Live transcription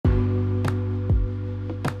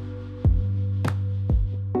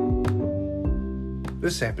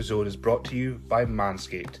This episode is brought to you by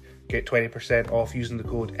Manscaped. Get 20% off using the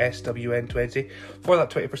code SWN20 for that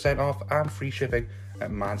 20% off and free shipping at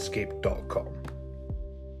manscaped.com.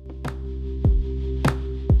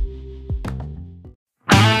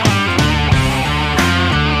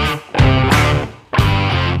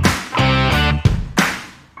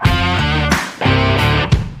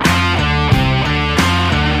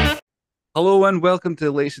 Hello and welcome to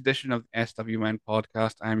the latest edition of the SWN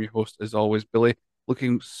podcast. I am your host, as always, Billy,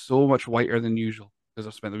 looking so much whiter than usual because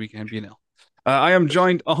I've spent the weekend being ill. I am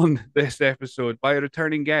joined on this episode by a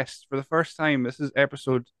returning guest for the first time. This is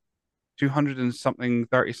episode 200 and something,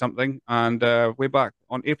 30 something, and way back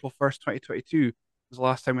on April 1st, 2022 was the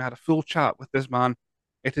last time we had a full chat with this man.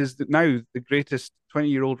 It is now the greatest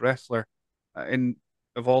 20-year-old wrestler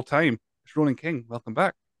of all time. It's Ronan King. Welcome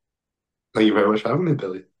back. Thank you very much for having me,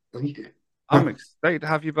 Billy. Thank you. I'm excited to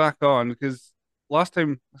have you back on because last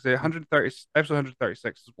time, say 130, episode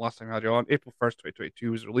 136 was the last time I had you on. April 1st,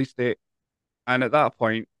 2022 was the release date. And at that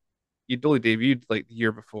point, you'd only debuted like the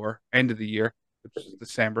year before, end of the year, which was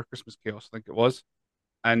December, Christmas Chaos, I think it was.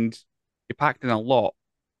 And you packed in a lot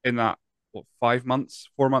in that, 5 months,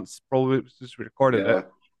 4 months probably since we recorded it.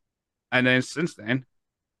 And then since then,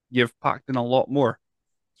 you've packed in a lot more.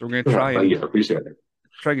 So we're going to try Thank you. I appreciate it.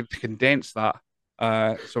 try to condense that.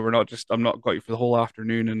 So I'm not got you for the whole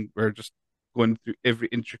afternoon and we're just going through every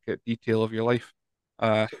intricate detail of your life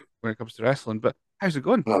when it comes to wrestling. But how's it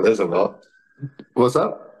going? Oh, there's a lot. What's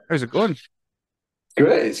up? How's it going?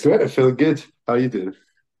 Great. It's great. I feel good. How are you doing?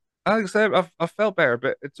 Like I said, I've felt better,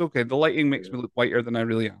 but it's okay. The lighting makes me look whiter than I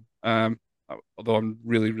really am. Although I'm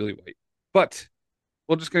really, really white. But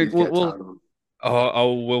we're just gonna You get we'll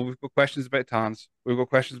tan. we've got questions about tans. We've got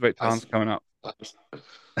questions about tans That's, coming up.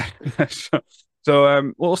 that's,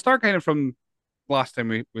 We'll start kind of from last time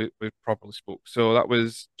we properly spoke. So that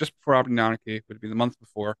was just before Aberdeen Anarchy, would have been the month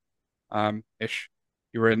before, ish.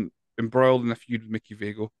 You were embroiled in a feud with Mickey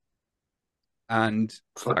Vago, and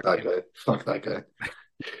fuck that guy. Fuck that guy.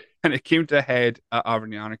 and it came to a head at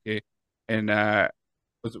Aberdeen Anarchy in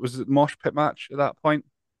was it Mosh Pit match at that point?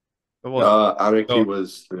 It was. Anarchy So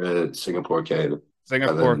was the Singapore King, and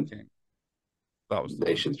Singapore then King. That was the one.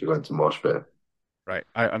 Nations we went to Mosh Pit. Right.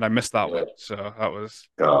 I missed that Yeah. one. So that was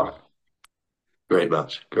Oh, great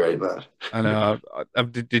match. Great match. I know.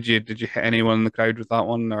 Did you hit anyone in the crowd with that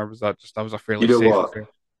one, or was that was a fairly You know safe what? affair?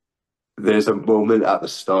 There's a moment at the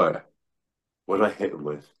start. What did I hit him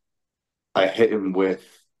with? I hit him with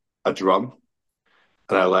a drum.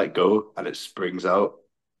 And I let go and it springs out.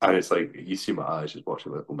 And it's like, you see my eyes just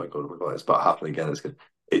watching, like, oh my God, it's about happening again. It's good.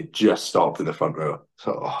 It just stopped in the front row.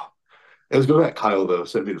 So, it was going at Kyle, though,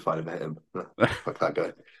 so it'd be fine if I hit him. Fuck that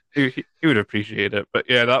guy. He would appreciate it, but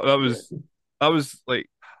yeah, that was like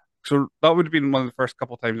so that would have been one of the first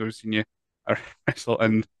couple of times I've seen you wrestle,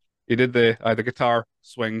 and you did the guitar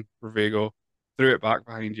swing for Vago, threw it back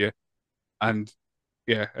behind you, and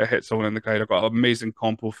yeah, it hit someone in the crowd. I got an amazing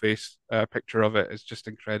compo face picture of it. It's just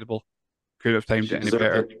incredible. Couldn't have timed She it any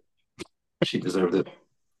deserved better. it. She deserved it.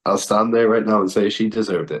 I'll stand there right now and say she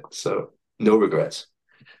deserved it. So, no regrets.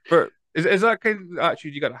 But is that kind of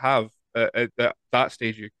attitude you got to have at that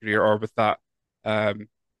stage of your career, or with that um,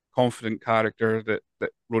 confident character that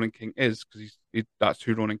Ronan King is, because that's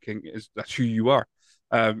who Ronan King is. That's who you are.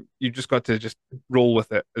 You just got to just roll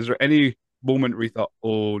with it. Is there any moment where you thought,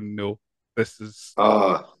 "Oh no, this is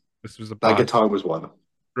Uh, this was a that bad guitar was one.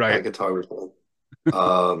 right"? That guitar was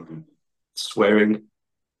one. Swearing.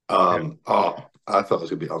 Yeah, I thought I was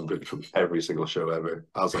gonna be unbooked from every single show ever.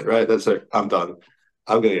 I was like, right, that's it. I'm done.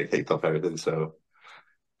 I'm gonna get kicked off everything. So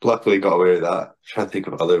luckily got away with that. Trying to think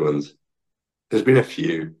of other ones. There's been a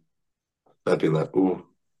few that have been like, oh,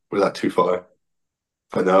 was that too far?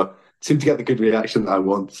 But no, seem to get the good reaction that I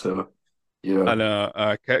want. So yeah,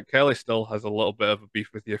 and Kelly still has a little bit of a beef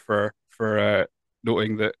with you for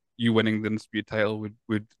noting that you winning the Undisputed title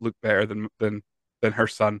would look better than her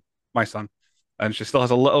son, my son, and she still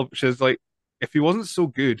has a little. She's like, if he wasn't so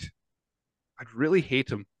good, I'd really hate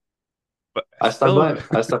him, but I stand still, by it.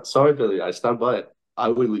 I stand. Sorry, Billy. I stand by it. I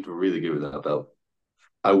would look really good with that belt.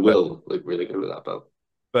 I but will look really good with that belt.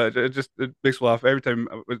 it makes me laugh every time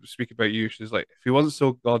I would speak about you. She's like, if he wasn't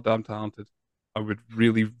so goddamn talented, I would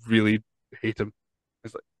really hate him.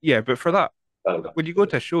 It's like, yeah, but for that, when you go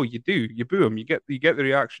to a show, you boo him, you get the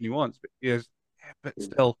reaction you want. But yes, yeah, but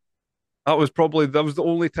still, that was the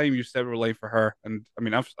only time you said a line for her. And I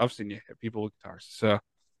mean, I've seen you hit people with guitars, so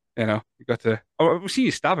you got to. Oh, we've seen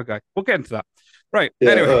you stab a guy. We'll get into that. Right.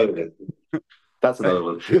 Yeah, Anyway, that's another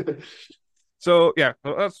one. so yeah,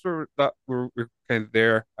 so that's where that we're kind of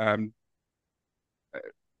there.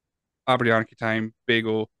 Aberdeen time,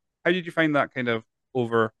 Bago. How did you find that kind of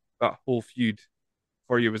over that whole feud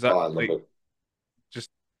for you? Was Oh, that I love like it. just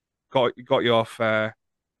got you off,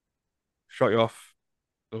 shot you off?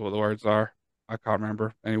 What the words are. I can't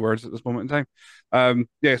remember any words at this moment in time.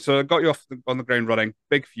 Yeah, so it got you off on the ground running.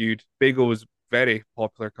 Big feud. Bagel was very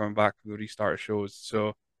popular coming back from the restart of shows.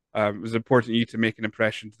 So it was important to you to make an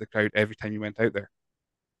impression to the crowd every time you went out there.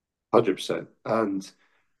 100%. And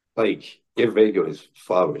like, give Vega his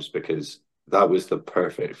flowers because that was the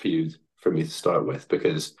perfect feud for me to start with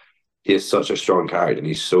because he is such a strong character and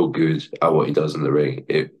he's so good at what he does in the ring.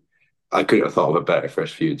 I couldn't have thought of a better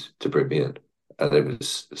first feud to bring me in. And it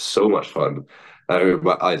was so much fun. I remember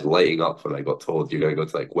my eyes lighting up when I got told you're going to go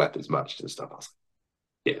to like weapons matches and stuff. I was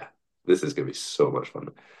like, yeah, this is going to be so much fun.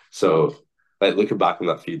 So, like, looking back on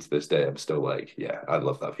that feud to this day, I'm still like, yeah, I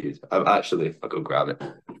love that feud. I'll go grab it.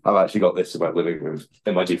 I've actually got this in my living room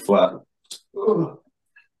in my G flat.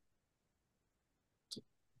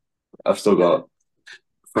 I've still got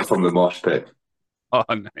from the mosh pit. Oh,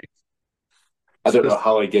 nice. I don't So, know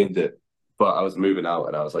how I gained it, but I was moving out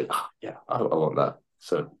and I was like, oh, yeah, I want that.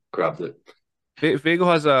 So grabbed it. Vago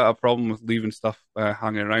has a problem with leaving stuff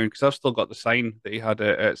hanging around because I've still got the sign that he had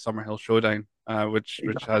at Summerhill Showdown, which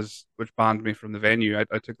banned me from the venue.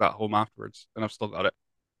 I took that home afterwards, and I've still got it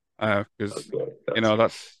because Okay, you that's know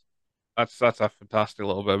that's a fantastic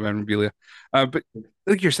little bit of memorabilia. But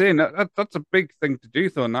like you're saying, that's a big thing to do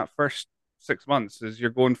though in that first 6 months is you're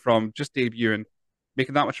going from just debuting,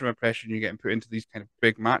 making that much of an impression, you're getting put into these kind of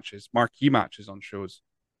big matches, marquee matches on shows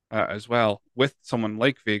as well with someone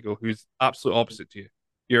like Vago who's absolute opposite to you.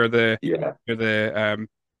 You're the yeah, you're the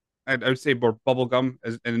I would say more bubblegum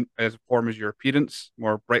as a form as your appearance,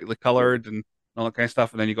 more brightly colored and all that kind of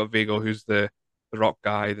stuff. And then you got Vago, who's the rock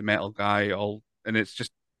guy, the metal guy, all and it's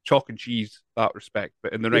just chalk and cheese that respect.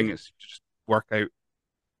 But in the ring, it, it's just work out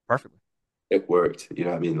perfectly. it worked. You know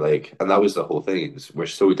what I mean? Like, and that was the whole thing. We're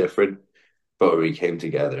so different, but when we came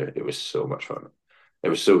together, it was so much fun. It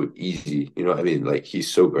was so easy. You know what I mean? Like,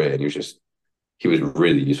 he's so great, and he was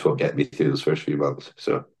really useful getting me through those first few months.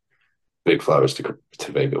 So big flowers to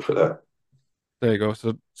Vago for that. There you go.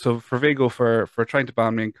 So for Vago for trying to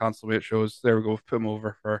ban me and cancel me at shows, there we go. Put him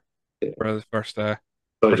over Yeah. for the Sorry, first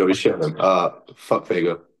Johnny, month. shit on him. Fuck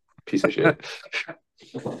Vago, piece of shit.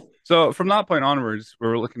 So from that point onwards, we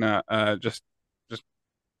were looking at just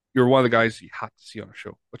you're one of the guys you had to see on a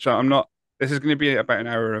show, which I'm not. This is going to be about an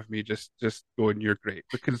hour of me just going, "You're great,"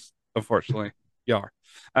 because unfortunately you are.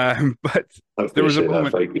 But I there was a appreciate that.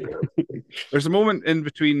 moment. Thank you. There's a moment in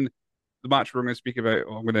between the match we're going to speak about.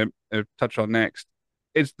 Or I'm going to touch on next.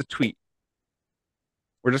 It's the tweet.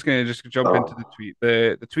 We're just going to just jump into the Oh, tweet.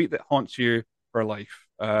 The tweet that haunts you for life.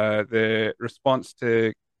 The response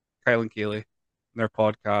to Kyle and Kaylee, their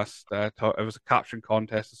podcast. It was a caption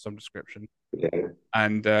contest of some description, yeah.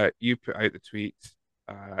 and you put out the tweet.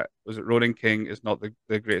 Was it Ronan King is not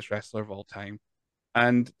the greatest wrestler of all time?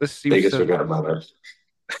 And this seems Biggest to regret of my life.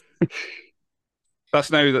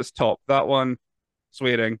 that's top. That one,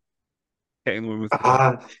 swearing, hitting the woman with the door.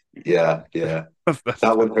 Ah, yeah, yeah. That's That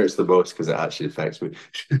top. one hurts the most because it actually affects me.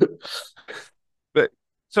 But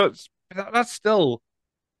so that's still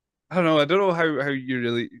I don't know. I don't know how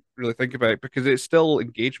you really think about it because it's still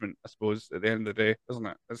engagement, I suppose, at the end of the day, isn't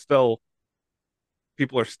it? It's still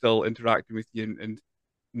people are still interacting with you and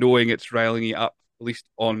knowing it's riling you up, at least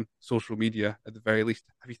on social media, at the very least.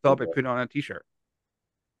 Have you thought about putting on a t-shirt?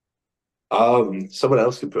 Someone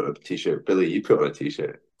else can put up a t-shirt. Billy, you put on a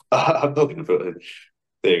t-shirt. I'm not gonna put it.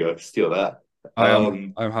 There you go, steal that.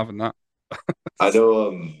 I'm having that. I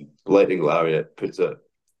know Lightning Lariat puts it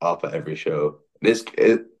up at every show.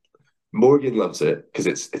 Morgan loves it because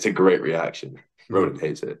it's a great reaction. Mhm. Ronan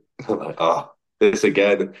hates it. I'm like, oh, this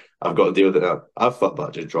again. I've got to deal with it now. I've thought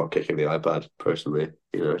about just drop kicking the iPad personally.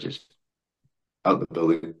 You know, just out the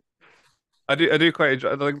building. I do quite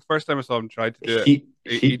enjoy. Like the first time I saw him try to do it, He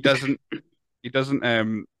he he. doesn't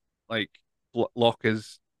like lock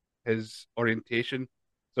his orientation,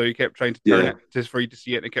 so he kept trying to turn Yeah, it just for you to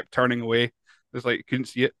see it, and it kept turning away. It's like you couldn't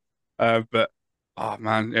see it. But oh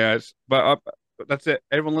man, yeah, but that's it.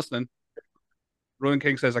 Everyone listening, Ronan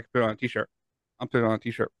King says I can put it on a t-shirt. I'm putting it on a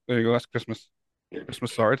t-shirt. There you go. That's Christmas.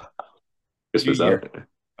 Christmas sorted. New Christmas year. out.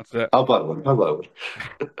 That's it. I'll buy one. I'll buy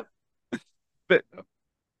one. But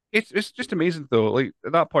it's just amazing though. Like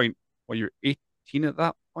at that point, well, you're 18 at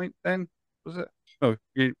that point. Then was it? No,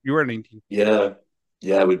 you were 19. Yeah,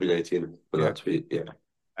 yeah, we've been 18 with Yeah, that tweet. Yeah,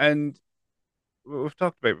 and we've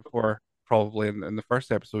talked about before, probably in the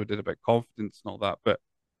first episode we did about confidence and all that. But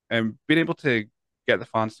being able to get the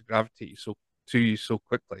fans to gravitate to you so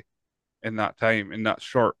quickly in that time, in that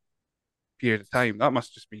short period of time, that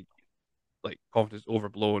must just be like confidence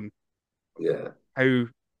overblown. yeah. how do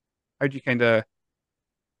you kind of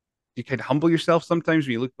humble yourself sometimes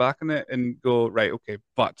when you look back on it and go, right, okay,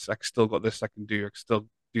 but I still got this I can do. I can still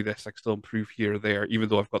do this. I can still improve here or there, even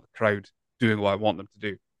though I've got the crowd doing what I want them to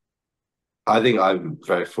do. I think I'm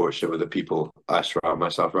very fortunate with the people I surround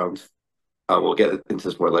myself around. And we'll get into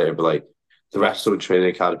this more later, but like the Wrestling Training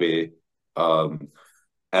Academy, um,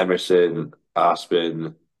 Emerson,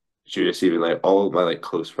 Aspen, Judas, even like all of my like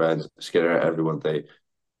close friends, Skinner, everyone,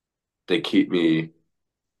 they keep me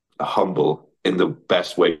humble in the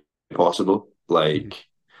best way possible. Mhm. Like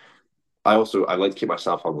I like to keep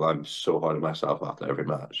myself humble. I'm so hard on myself after every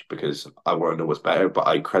match because I want to know what's better. But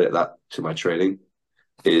I credit that to my training.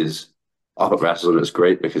 Is up at wrestling, it's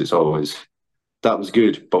great because it's always that was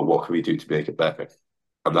good, but what can we do to make it better?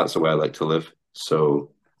 And that's the way I like to live.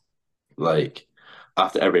 So like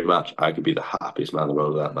after every match, I could be the happiest man in the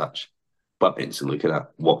world of that match, but instantly looking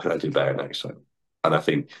at what can I do better next time. And I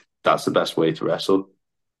think that's the best way to wrestle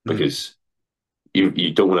Mhm. because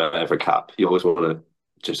you don't want to ever cap. You always want to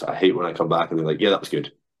just. I hate when I come back and they're like, "Yeah, that was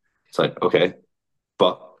good." It's like, okay,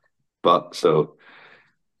 but so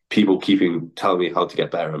people keeping telling me how to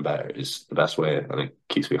get better and better is the best way, and it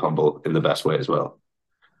keeps me humble in the best way as well.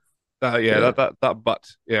 Yeah, Yeah, that but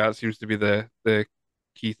yeah, that seems to be the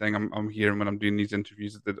key thing I'm hearing when I'm doing these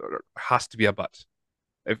interviews. That there has to be a but.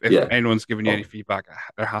 If yeah, anyone's giving you any oh, feedback,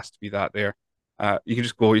 there has to be that there. You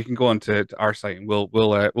can go onto to our site and we'll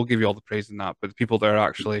give you all the praise in that. But the people that are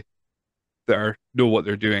actually that are know what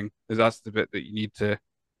they're doing is that's the bit that you need to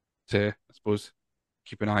I suppose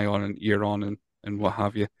keep an eye on and ear on and what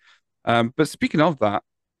have you. But speaking of that,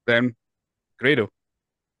 then Grado,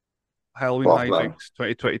 Halloween oh man, Hijinks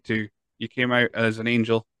 2022. You came out as an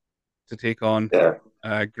angel to take on yeah,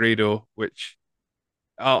 Grado, which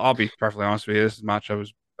I'll be perfectly honest with you. This match I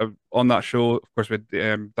was on that show, of course, with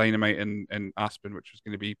Dynamite and Aspen, which was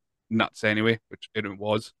going to be nuts anyway, which it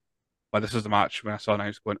was. But this is the match when I saw it, I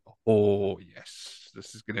was going, oh yes,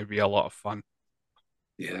 this is going to be a lot of fun.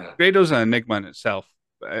 yeah. Grado's an enigma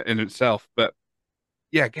in itself, but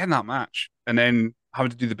yeah, getting that match and then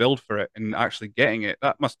having to do the build for it and actually getting it,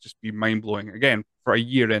 that must just be mind blowing. Again, for a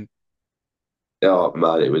year in. Oh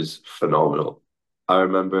man, it was phenomenal. I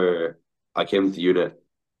remember I came to the unit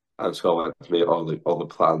and Scott went to me all the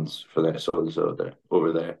plans for their so and so there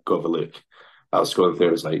over there. Go have a look. I was going through.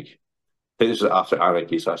 It was like I think this was after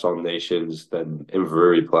Anarchy, so I saw Nations, then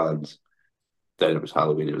Inverurie plans. Then it was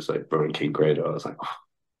Halloween. It was like Ronan King Grado. I was like, oh,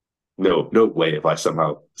 no way if I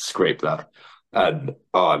somehow scrape that. And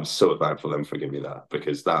oh, I'm so thankful them for giving me that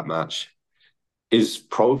because that match is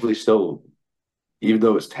probably still, even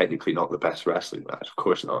though it's technically not the best wrestling match, of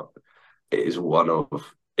course not. It is one of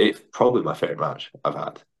it's probably my favorite match I've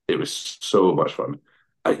had. It was so much fun.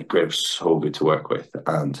 I think Greg was so good to work with,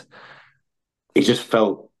 and he just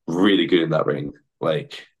felt really good in that ring.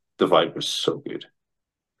 Like the vibe was so good.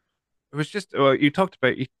 It was just well, you talked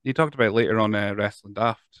about it later on Wrestling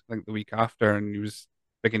Daft, I think the week after, and he was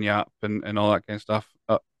picking you up and all that kind of stuff.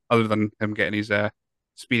 Other than him getting his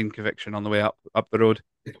speeding conviction on the way up the road,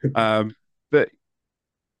 but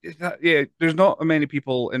yeah, there's not many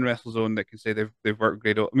people in WrestleZone that can say they've worked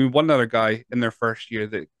Grado. I mean, one other guy in their first year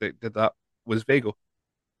that did that was Vago,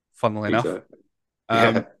 funnily enough. Exactly.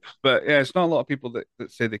 Um, Yeah. but yeah, it's not a lot of people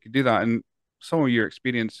that say they could do that, and some of your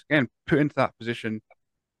experience again put into that position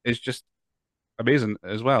is just amazing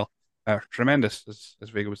as well. Tremendous, as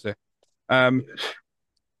Vega would say. Um,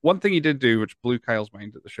 one thing he did do, which blew Kyle's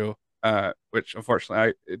mind at the show, which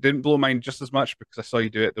unfortunately it didn't blow mine just as much because I saw you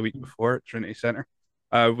do it the week before at Trinity Center,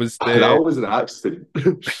 was That the was an accident.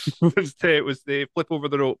 was the flip over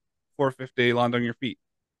the rope 450 land on your feet.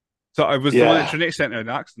 So I was the one at Yeah. Trinity Center in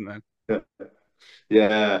the accident then.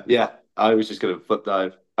 Yeah. Yeah. I was just gonna flip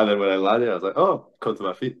dive. And then when I landed, I was like, oh, come to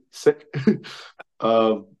my feet. Sick.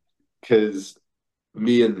 um, because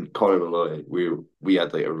me and Connor Malloy, we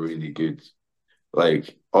had like a really good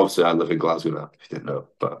like obviously I live in Glasgow now, if you didn't know,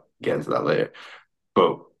 but get into that later.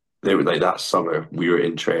 But they were like that summer, we were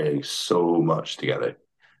in training so much together.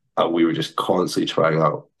 And we were just constantly trying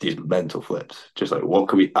out these mental flips, just like what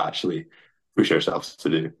can we actually push ourselves to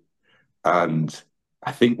do? And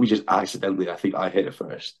I think we just accidentally, I think I hit it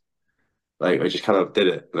first. Like I just kind of did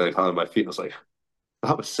it, and then I kind of my feet. I was like,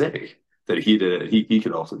 "That was sick." That he did it. He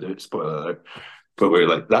can also do it. Spoiler alert. But we were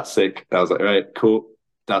like, "That's sick." And I was like, "All right, cool.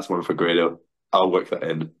 That's one for Grado. I'll work that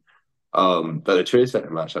in." But the trade center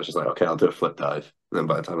match, I was just like, "Okay, I'll do a flip dive." And then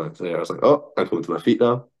by the time I was there, I was like, "Oh, I'm coming to my feet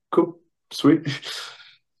now. Cool, sweet."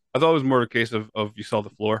 I thought it was more a case of you saw the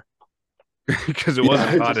floor because it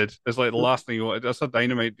wasn't Yeah, just padded. It's like the last thing you want. I saw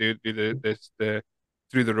Dynamite do the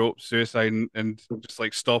through the ropes suicide and just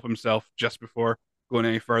like stop himself just before. going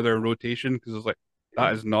any further in rotation because I was like,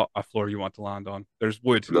 that is not a floor you want to land on. There's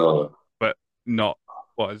wood, No, but not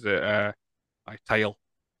what is it? I tile.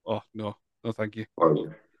 Oh no, no, thank you.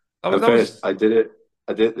 horrible. That was In that fairness, was. I did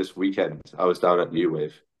it this weekend. I was down at New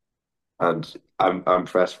Wave, and I'm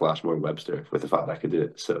impressed Flashmore and Webster with the fact that I could do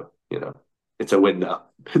it. So, it's a win now.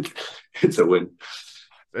 It's a win.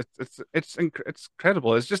 It's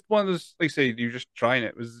incredible. It's just one of those, like I say, you're just trying it.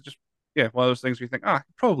 It was just yeah, one of those things where you think, I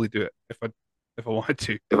could probably do it if I wanted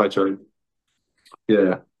to. If I try,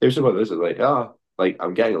 yeah, it was just one of those like, like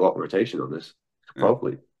I'm getting a lot of rotation on this. Yeah.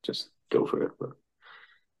 Probably just go for it. But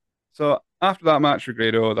So after that match with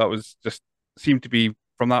Grado, that was just seemed to be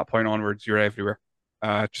from that point onwards, you're everywhere.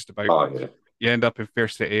 Just about oh yeah, you end up in Fair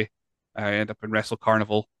City, you end up in Wrestle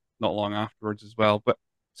Carnival not long afterwards as well. But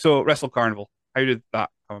so Wrestle Carnival, how did that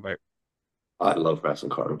come about? I love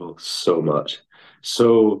Wrestling Carnival so much.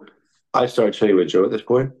 So I started training with Joe at this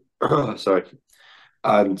point. Sorry.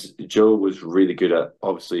 And Joe was really good at,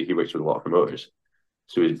 obviously, he works with a lot of promoters.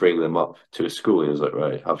 So he's bringing them up to his school. And he was like,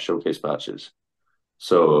 right, have showcase matches.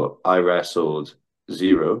 So I wrestled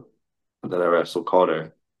Zero, and then I wrestled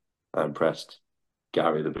Connor and pressed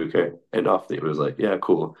Gary the Booker enough that he was like, yeah,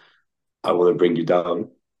 cool. I want to bring you down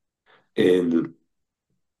in.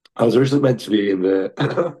 I was originally meant to be in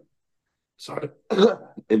the, sorry,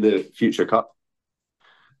 in the Future Cup,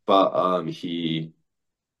 but then he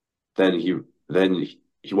then he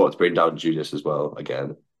wanted to bring down Judas as well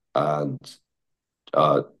again, and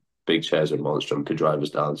uh, Big Chairs and Monstrum could drive us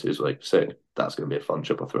down. So he was like, "Sick, that's going to be a fun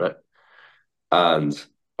triple threat." And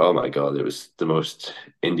oh my god, it was the most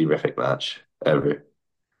indie-rific match ever.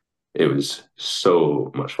 It was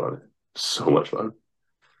so much fun, so much fun.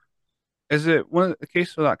 Is it one of the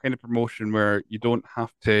case for that kind of promotion where you don't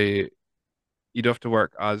have to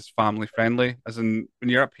work as family friendly? As in when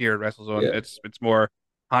you're up here at WrestleZone, Yeah, it's more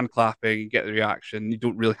hand clapping, you get the reaction. You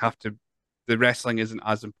don't really have to the wrestling isn't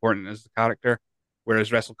as important as the character.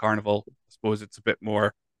 Whereas Wrestle Carnival, I suppose it's a bit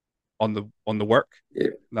more on the work, yeah,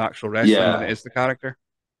 the actual wrestling than it yeah, is the character.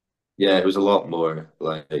 yeah. It was a lot more.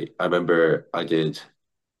 Like I remember, I did.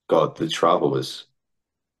 God, the travel was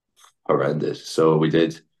horrendous. So we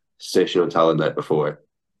did Station on Talent night before.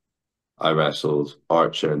 I wrestled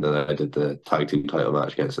Archer, and then I did the tag team title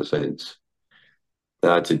match against the Saints.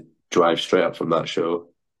 Then I had to drive straight up from that show.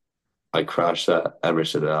 I crashed at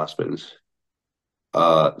Emerson and Aspen's.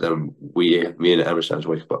 Then me and Emerson had to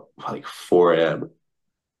wake up at like 4 a.m.,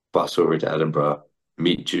 bus over to Edinburgh,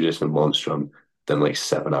 meet Judas and Monstrum, then like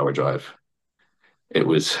 7 hour drive. It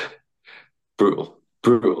was brutal,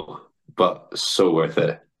 brutal, but so worth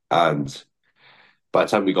it. And by the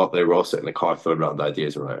time we got there, we're all sitting in the car throwing around the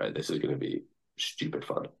ideas. We're like, right, this is going to be stupid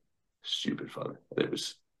fun, stupid fun. And it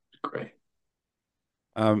was great.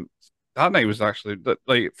 Um, that night was actually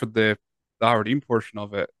like for the Aberdeen portion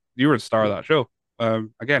of it, you were the star of Yeah. that show.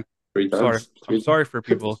 Again, Three sorry, times, I'm three. sorry for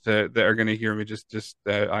people that are going to hear me just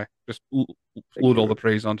I just Thank load all you. the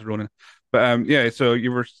praise onto Ronan. But yeah, so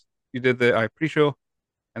you did the pre-show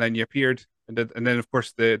and then you appeared and then of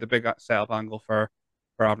course the big setup angle for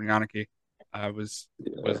Aberdeen Anarchy Yeah, was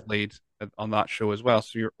laid on that show as well.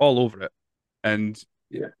 So you're all over it. And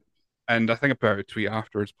yeah. I think I put out a tweet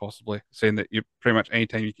afterwards, possibly saying that you pretty much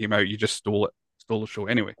anytime you came out, you just stole the show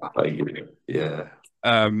anyway. Thank you. Yeah.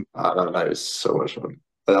 Um, That was so much fun.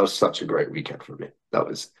 That was such a great weekend for me. That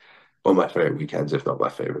was one of my favorite weekends, if not my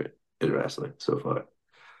favorite in wrestling so far.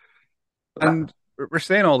 Ah, and we're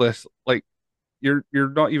saying all this like you're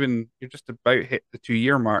not even you're just about hit the 2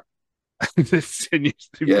 year mark, and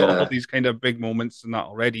you've got all yeah, these kind of big moments and that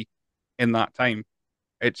already in that time.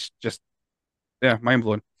 It's just yeah, mind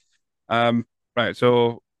blowing. Right,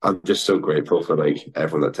 so I'm just so grateful for like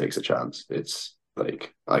everyone that takes a chance. It's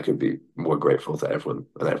like I could be more grateful to everyone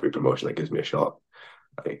and every promotion that gives me a shot.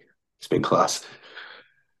 Like it's been class.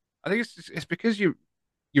 I think it's because you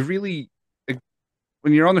really like,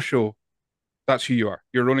 when you're on the show, that's who you are.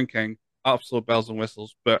 You're Ronan King, absolute bells and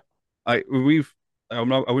whistles. But I wouldn't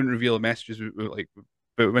reveal the messages like,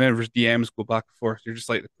 but whenever DMs go back and forth, you're just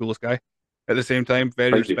like the coolest guy. At the same time,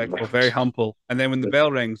 very Thank you very respectful, very much. humble. And then when the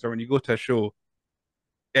bell rings or when you go to a show,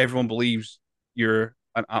 everyone believes you're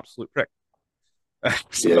an absolute prick.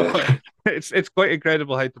 So Yeah, it's quite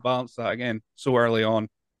incredible how to balance that again so early on,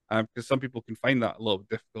 because some people can find that a little bit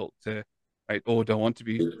difficult to, right? Oh, do I want to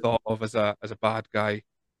be thought of as a bad guy,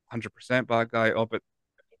 100% bad guy? Oh, but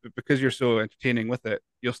because you're so entertaining with it,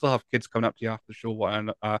 you'll still have kids coming up to you after the show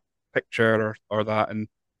wanting a picture or that, and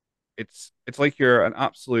it's like you're an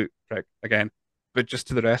absolute prick again, but just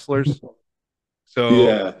to the wrestlers. So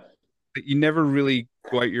yeah, you never really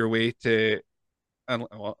go out your way to, and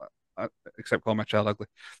well, except call my child ugly.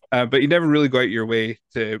 But you never really go out your way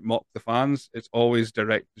to mock the fans. It's always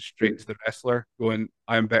directed straight to the wrestler, going,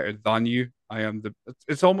 "I am better than you. I am the."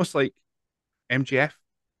 It's almost like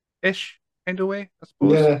MGF-ish kind of way, I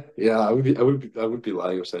suppose. Yeah, yeah. I would be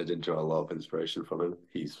lying if I said I didn't draw a lot of inspiration from him.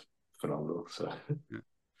 He's phenomenal. So Yeah.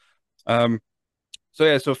 Um. So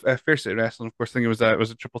yeah. So Fair City Wrestling, of course, thing it was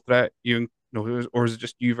a triple threat. You and no, or was it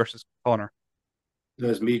just you versus Connor?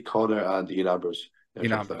 there's me, Connor, and Ian Ambrose. Yeah, You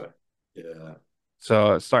know. triple threat. Yeah,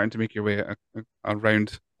 So it's starting to make your way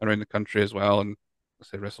around the country as well, and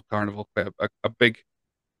let's say Wrestle Carnival, quite a big,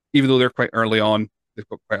 even though they're quite early on, they've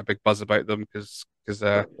got quite a big buzz about them because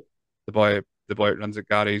the boy the boy that runs it,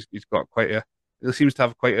 Gary, he's got quite a he seems to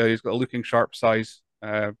have quite a he's got a looking sharp size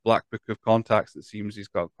black book of contacts. It seems he's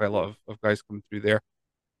got quite a lot of guys coming through there,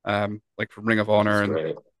 like from Ring of he's Honor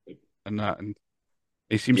great. and that, and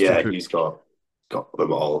he seems to Yeah, put he's got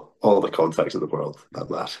them all the contacts in the world.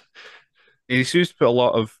 That. he seems to put a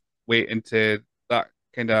lot of weight into that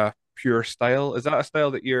kind of pure style. Is that a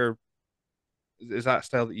style that you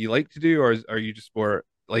like to do, or are you just more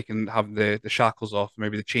liking having the shackles off,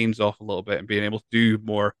 maybe the chains off a little bit, and being able to do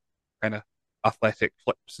more kind of athletic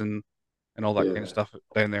flips and all that kind of Yeah. stuff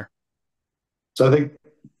down there? So I think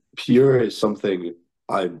pure is something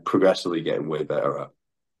I'm progressively getting way better at.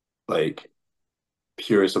 Like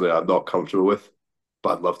pure is something I'm not comfortable with,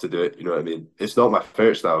 but I'd love to do it. You know what I mean? It's not my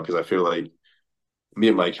favorite style because I feel like me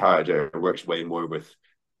and my character works way more with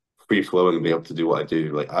free flowing and being able to do what I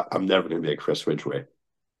do. Like I'm never going to be a Chris Ridgway,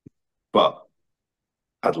 but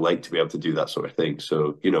I'd like to be able to do that sort of thing.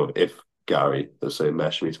 So if Gary, let's say,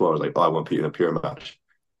 messaged me tomorrow, was like, "Oh, I want to be in a pure match,"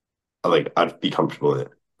 I'd be comfortable in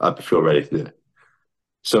it. I'd feel ready to do it.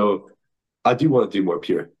 So I do want to do more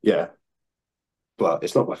pure, yeah, but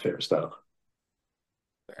it's not my favorite style.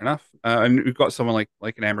 Fair enough. And we've got someone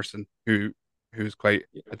like an Emerson who's quite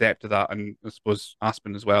Yeah, adept to that, and I suppose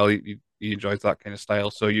Aspen as well. He enjoys that kind of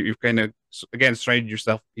style. So you've kind of again surrounded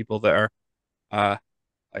yourself with people that are uh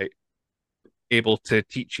like able to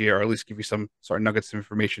teach you or at least give you some sort of nuggets of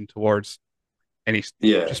information towards any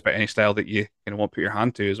yeah, just about any style that you kind of want to put your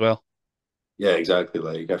hand to as well. yeah, exactly.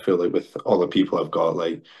 Like I feel like with all the people I've got,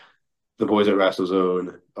 like the boys at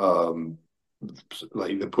WrestleZone,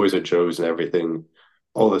 like the boys at Joe's and everything,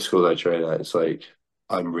 all the schools I train at, it's like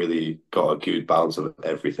I'm really got a good balance of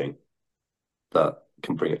everything that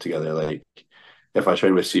can bring it together. Like if I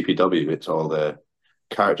train with CPW, it's all the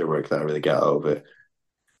character work that I really get out of it.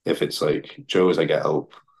 If it's like Joe's, I get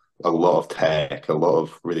a lot of tech, a lot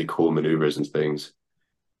of really cool maneuvers and things.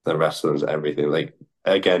 The wrestling's everything. Like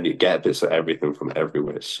again, you get bits of everything from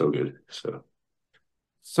everywhere. It's so good. So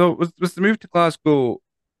So was the move to Glasgow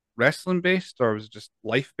wrestling based or was it just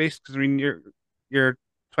life based? Because I mean you're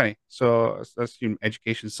 20, so I assume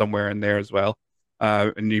education somewhere in there as well.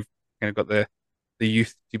 And you've kind of got the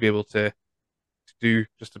youth to be able to do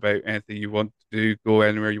just about anything you want to do, go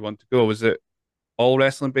anywhere you want to go. Was it all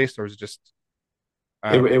wrestling based or was it just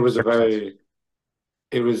it was a circumstance? very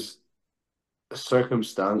it was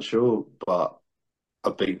circumstantial, but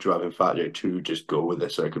a big driving factor to just go with the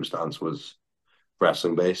circumstance was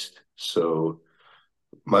wrestling based. So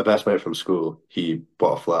my best mate from school, he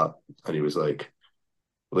bought a flat and he was like,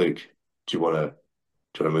 "Luke, do you want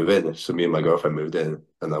to move in?" So me and my girlfriend moved in,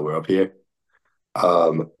 and now we're up here.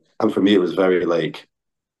 And for me, it was very like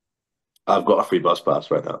I've got a free bus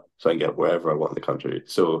pass right now, so I can get wherever I want in the country.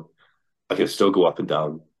 So I can still go up and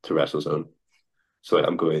down to WrestleZone. So like,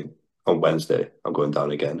 I'm going on Wednesday. I'm going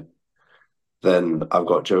down again. Then I've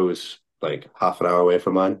got Joe's like half an hour away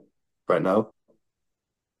from mine right now,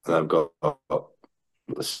 and I've got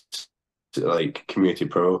like Community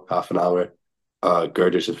Pro half an hour.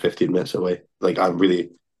 Girders is 15 minutes away. Like I'm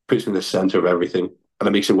really puts me in the center of everything, and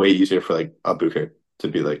it makes it way easier for like a booker to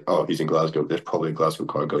be like, "Oh, he's in Glasgow. There's probably a Glasgow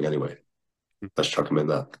car going anyway. Let's chuck him in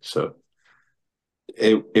that." So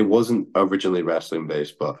it wasn't originally wrestling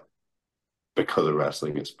based, but because of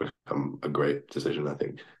wrestling, it's become a great decision, I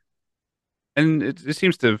think. And it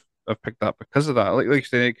seems to have picked up because of that. Like you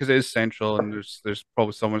say, because it is central and there's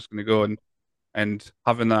probably someone who's going to go and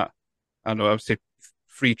having that, I don't know, I would say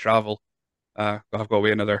free travel. I've got to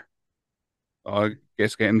wait another.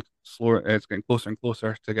 It's getting slower. It's getting closer and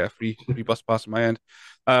closer to get a free bus pass on my end.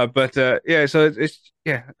 But yeah, so it's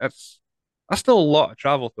yeah, that's still a lot of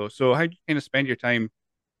travel though. So how do you kind of spend your time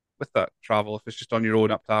with that travel? If it's just on your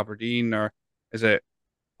own up to Aberdeen, or is it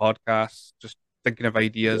podcasts, just thinking of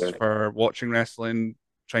ideas Yeah. for watching wrestling,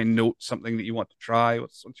 try and note something that you want to try?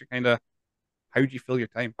 What's your kind of how do you fill your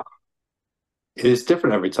time? It's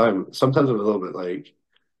different every time. Sometimes I'm a little bit like,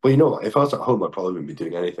 well, if I was at home, I probably wouldn't be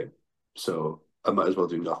doing anything. So I might as well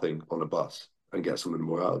do nothing on a bus. and get something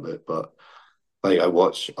more out of it. But like I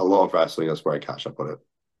watch a lot of wrestling, that's where I catch up on it.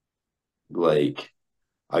 Like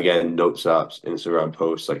again, notes apps, Instagram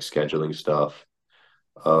posts, like scheduling stuff.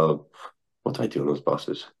 Uh, what do I do on those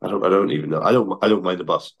buses? I don't even know. I don't mind the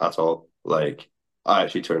bus at all. Like I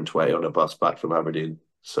actually turned 20 on a bus back from Aberdeen,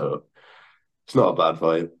 so it's not a bad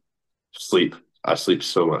vibe. Sleep. I sleep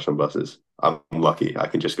so much on buses. I'm lucky. I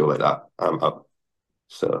can just go like that. I'm up.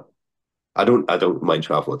 So I don't mind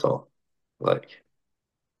travel at all. Like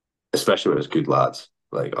especially when it's good lads.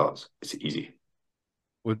 Like oh, it's easy.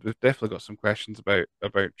 We've definitely got some questions about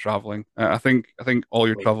traveling. I think all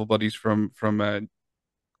your travel buddies from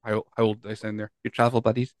how old did I sound there? Your travel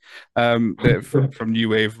buddies, that from New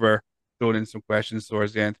Wave were throwing in some questions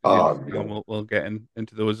towards the end because you Oh know no, we'll get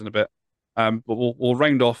into those in a bit. But we'll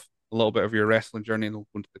round off a little bit of your wrestling journey and we'll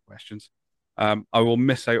go into the questions. I will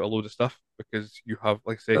miss out a load of stuff because you have,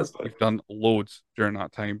 like I say, that's fine. you've done loads during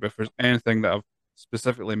that time. But if there's anything that I've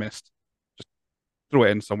specifically missed, just throw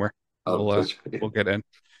it in somewhere. I'm just We'll get in.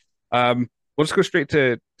 We'll just go straight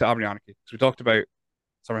to Aberdeen Anarchy because we talked about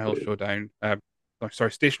Summerhill Showdown. No,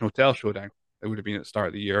 sorry, Station Hotel Showdown. It would have been at the start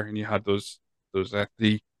of the year, and you had those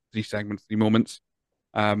three segments, three moments.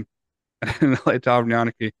 Um, and then led to Aberdeen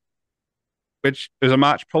Anarchy, which is a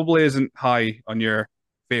match probably isn't high on your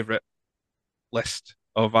favorite list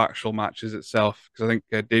of actual matches itself because I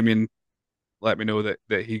think Damien let me know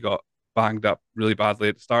that he got banged up really badly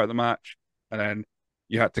at the start of the match, and then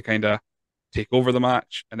you had to kind of take over the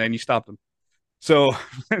match, and then you stabbed him. So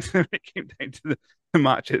when it came down to the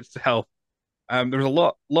match itself, there was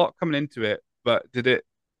a lot coming into it, but did it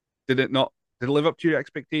not did it live up to your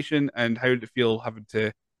expectation? And how did it feel having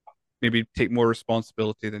to maybe take more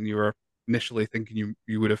responsibility than you were initially thinking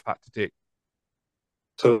you would have had to take?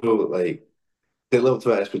 so like they live up to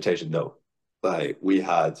my expectation. No, like we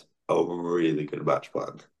had a really good match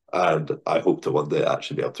planned, and I hope to one day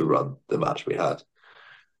actually be able to run the match we had.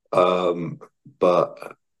 Um,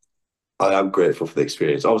 but I am grateful for the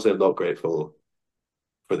experience. Obviously, I'm not grateful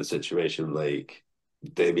for the situation. Like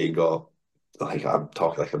Damien got, like I'm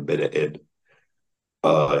talking like a minute in,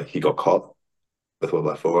 he got caught with one of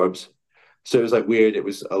my forearms. So it was like weird. It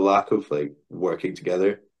was a lack of like working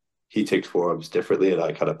together. He takes forearms differently, and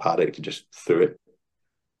I kind of panicked and just threw it.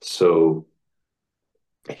 So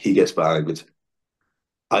he gets banged.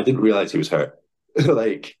 I didn't realize he was hurt.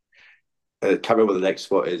 Like I can't remember what the next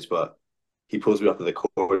spot is, but he pulls me up in the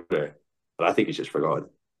corner, and I think he's just forgotten.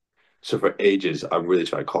 So for ages, I'm really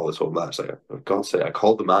trying to call this whole match. Like, for God's sake, I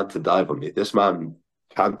called the man to dive on me. This man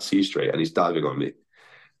can't see straight, and he's diving on me.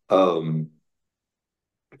 Um,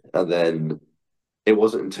 and then it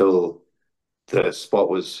wasn't until the spot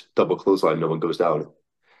was double clothesline, no one goes down.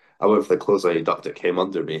 I went for the clothesline, he ducked it, came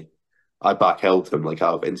under me. I back held him like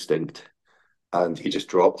out of instinct, and he just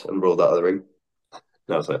dropped and rolled out of the ring.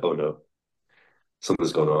 And I was like, oh no,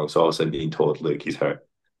 something's going wrong. So I was being told, look, he's hurt.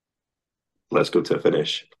 Let's go to a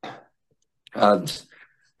finish. And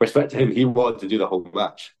respect to him, he wanted to do the whole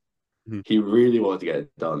match. Mhm. He really wanted to get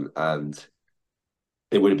it done, and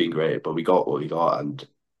it would have been great, but we got what we got. And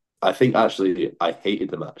I think actually I hated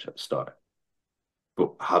the match at the start,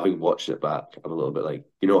 but having watched it back, I'm a little bit like,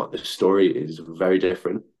 you know what, the story is very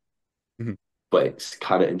different, Mhm. but it's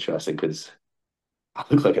kind of interesting because I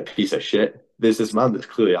look like a piece of shit. There's this man that's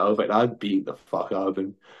clearly out of it, and I'm beating the fuck out of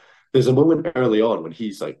him. There's a moment early on when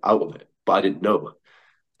he's like out of it, but I didn't know.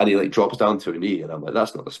 And he like drops down to a knee, and I'm like,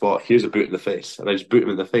 that's not the spot. Here's a boot in the face. And I just boot him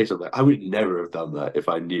in the face. I'm like, I would never have done that if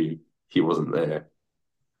I knew he wasn't there.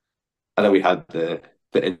 And then we had the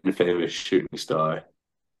infamous shooting star.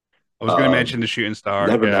 I was going to mention Um, the shooting star.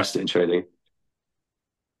 Never Yeah, missed it in training.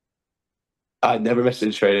 I never missed it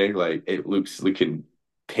in training. Like it looks looking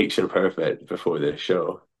picture perfect before this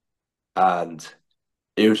show. And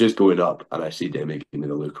it was just going up, and I see Demi giving me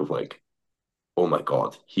the look of like, oh my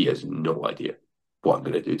God, he has no idea what I'm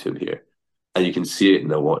gonna do to him here. And you can see it in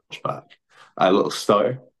the watch back. I had a little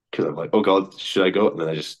stutter because I'm like, oh God, should I go? And then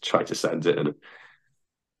I just try to send it, and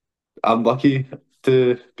I'm lucky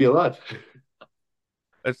to be alive.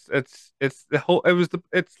 it's the whole.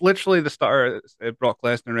 It's literally the start at Brock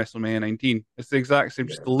Lesnar WrestleMania 19. It's the exact same.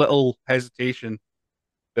 Just Yeah, a little hesitation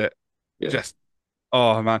that yeah, just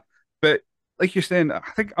oh man. But like you're saying, I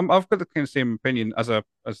think I've got the kind of same opinion as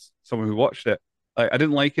someone who watched it. Like I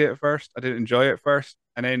didn't like it at first. I didn't enjoy it at first,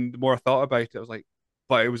 and then the more I thought about it, I was like,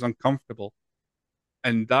 but it was uncomfortable,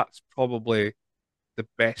 and that's probably the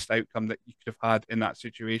best outcome that you could have had in that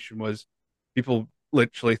situation was people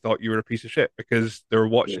literally thought you were a piece of shit because they were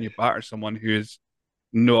watching yeah, you batter someone who is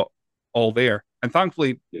not all there. And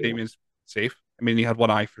thankfully, yeah, Damien's safe. I mean, he had one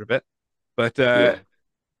eye for a bit, but yeah.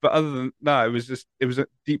 but other than that, it was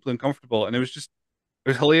deeply uncomfortable, and it was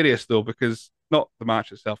hilarious though because not the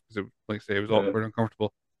match itself because it like I say it was Yeah, awkward, and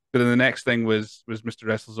uncomfortable, but then the next thing was Mr.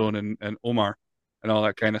 WrestleZone and Omar and all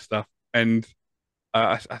that kind of stuff, and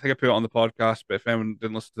I think I put it on the podcast, but if anyone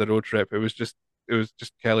didn't listen to the road trip, it was just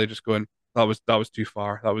Kelly just going, that was too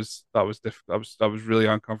far. That was really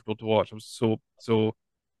uncomfortable to watch. It was so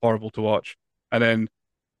horrible to watch. And then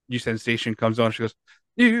New Sensation comes on. She goes,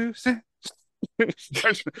 New Sensation.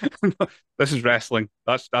 This is wrestling.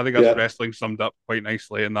 I think that's yeah. wrestling summed up quite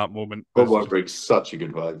nicely in that moment. It was Omar just brings such a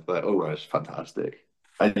good vibe. Like Omar is fantastic,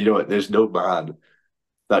 and you know what? There's no man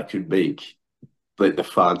that could make like the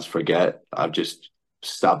fans forget. I've just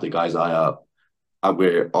stabbed the guy's eye up, and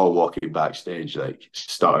we're all walking backstage, like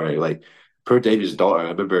stuttering. Like poor David's daughter, I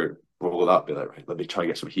remember rolling up, be like, right, let me try and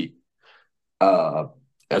get some heat. Uh,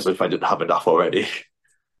 as if I didn't have enough already.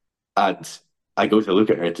 And I go to look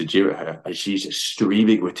at her to jeer at her, and she's just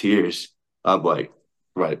streaming with tears. I'm like,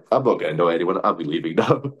 right, I'm not gonna know anyone. I'll be leaving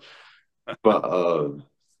now. But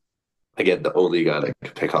again, the only guy that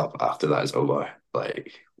can pick up after that is Omar.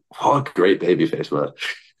 Like, what a great babyface, man.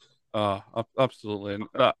 absolutely. And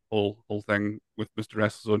that whole thing with Mr.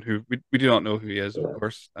 WrestleZone, who we do not know who he is, of Yeah.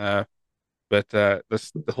 course. But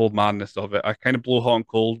this the whole madness of it. I kind of blow hot and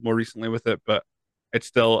cold more recently with it, but it's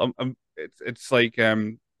still it's like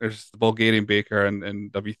there's the Bulgarian baker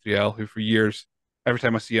and W3L who for years every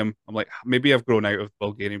time I see him I'm like maybe I've grown out of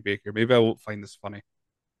Bulgarian baker, maybe I won't find this funny,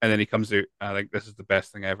 and then he comes out and I think this is the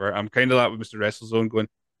best thing ever. I'm kind of like with Mr. WrestleZone going,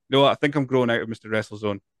 you know what, I think I'm growing out of Mr.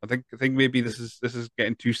 WrestleZone. I think maybe this is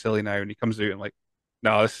getting too silly now, and he comes out and like,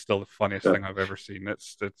 no, this is still the funniest Yeah. thing I've ever seen.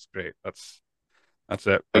 It's great. That's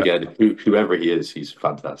it. But Again, whoever he is, he's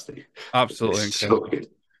fantastic. absolutely It's so incredible.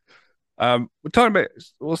 good. We're talking about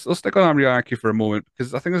we'll stick on Ariake for a moment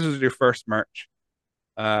because I think this was your first merch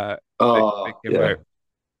that Oh, came yeah. out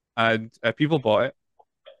and people bought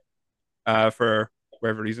it for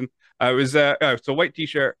whatever reason. It was it's a white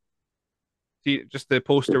t-shirt, just the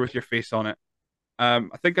poster with your face on it. I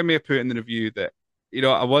think I may have put in the review that you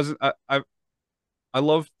know I wasn't I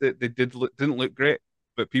loved that they didn't look great,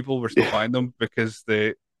 but people were still Yeah. buying them because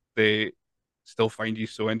they still find you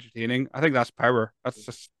so entertaining. I think that's power. That's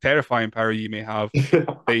just terrifying power you may have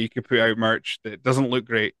that you could put out merch that doesn't look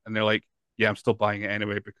great, and they're like, "Yeah, I'm still buying it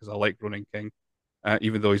anyway because I like Ronan King,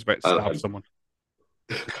 even though he's about to stab I, someone."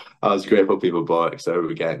 I was grateful people bought it because I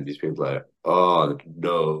remember getting these people like, oh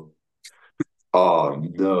no, oh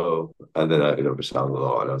no. And then I understand a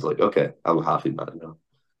lot, and I was like, okay, I'm a happy man now.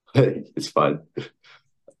 It's fine.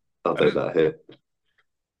 I'll And take that hit.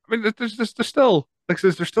 I mean, there's still like I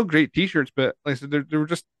said, there's still great T-shirts, but like I said, they were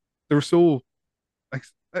just they were so like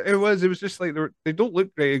it was just like they don't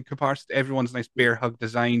look great in comparison to everyone's nice bear hug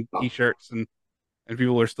design Oh, T-shirts, and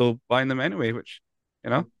people are still buying them anyway, which you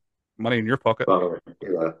know, money in your pocket. well,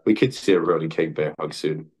 yeah. We could see a Ronan King bear hug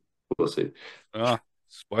soon. We'll see. Ah,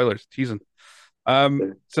 spoilers, teasing. Yeah.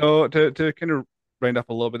 So to kind of round up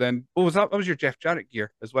a little bit, then, what was that? That was your Jeff Jarrett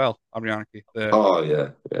gear as well, Arianarchy, the Oh yeah,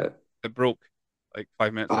 yeah. that broke like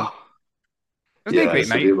 5 minutes in. Oh, Wasn't it a yeah. great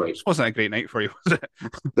So night? It just wasn't a great night for you, was it?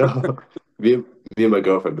 no, me, me and my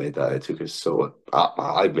girlfriend made that. It took us so.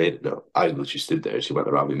 I made it. No, I literally stood there. She went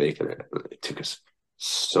around me making it. It took us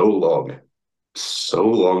so long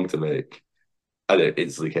to make, and it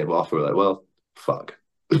instantly came off. We were like, well, fuck,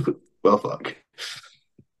 well, fuck.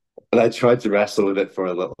 And I tried to wrestle with it for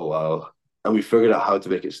a little while, and we figured out how to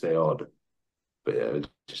make it stay on. But yeah,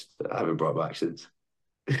 just I haven't brought it back since.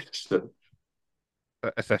 So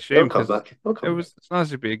It's a it'll shame come because back. It'll come back. it's not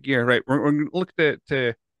as big a gear, right? We're gonna look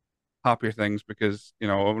to happier things because you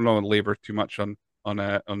know I'm not gonna labor too much on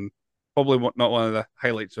probably not one of the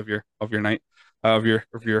highlights of your night of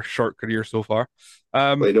your short career so far.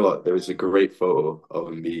 Well, Um, you know what? There was a great photo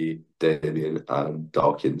of me, Damien, and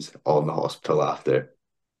Dawkins on the hospital after.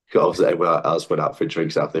 Obviously, everyone else went out for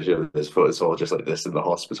drinks after the show. This photo's all just like this in the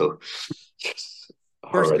hospital. Just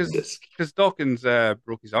of course, horrendous. because Dawkins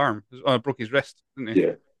broke his arm, broke his wrist, didn't he?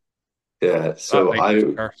 Yeah, yeah. That So night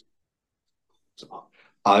was cursed.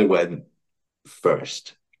 I went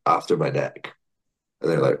first after my neck,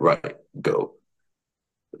 and they're like, right, go.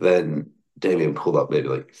 Then Damien pulled up maybe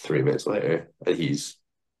like 3 minutes later, and he's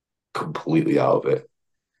completely out of it.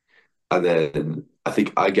 And then I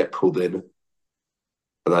think I get pulled in,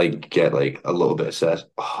 and I get like a little bit upset.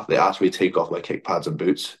 Oh, they asked me to take off my kick pads and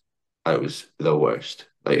boots, and it was the worst.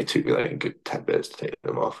 Like it took me like a good 10 minutes to take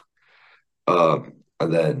them off.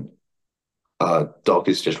 And then Doc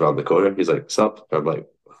is just around the corner. He's like, "Sup?" And I'm like,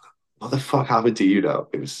 "What the fuck happened to you now?"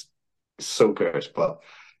 It was so cursed, but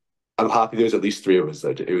I'm happy there was at least three of us.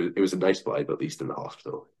 It was a nice vibe at least in the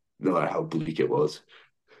hospital, no matter how bleak it was.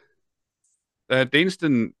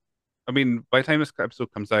 Dainston, I mean, by the time this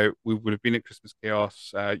episode comes out, we would have been at Christmas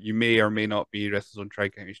Chaos. You may or may not be WrestleZone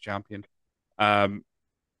Tri-Counties champion. Um,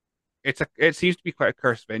 it seems to be quite a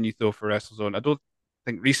cursed venue though for WrestleZone. I don't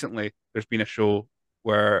think recently there's been a show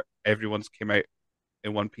where everyone's came out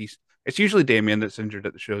in one piece. It's usually Damien that's injured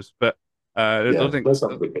at the shows, but I don't Yeah, think let's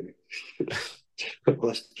not look at it.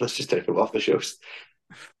 Let's just take him off the shows.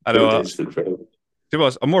 I No know. Danston for him. To be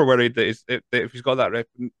honest, I'm more worried that, that if he's got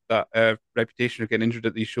that reputation of getting injured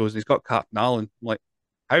at these shows, and he's got Captain Allen. I'm like,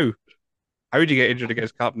 how? How did you get injured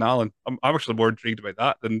against Captain Allen? I'm actually more intrigued about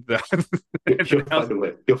that than anything He'll else. find a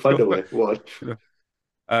way. He'll find a way. What? You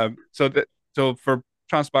know. So for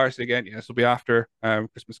transparency again, yeah, this will be after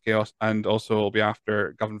Christmas Chaos, and also it'll be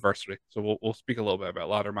after Governiversary. So we'll speak a little bit about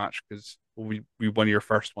ladder match because we one of your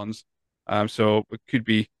first ones. So it could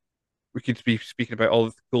be we could be speaking about all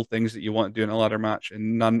the cool things that you want to do in a ladder match,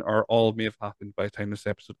 and none or all may have happened by the time this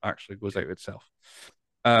episode actually goes out itself.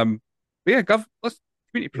 But yeah, let's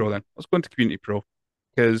Community Pro then. Let's go into Community Pro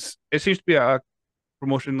because it seems to be a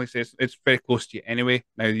promotion. Like I say, it's very close to you anyway.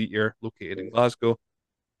 Now that you're located in Glasgow,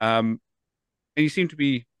 and you seem to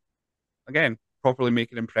be again properly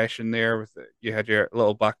making an impression there. You had your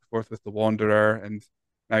little back and forth with the Wanderer, and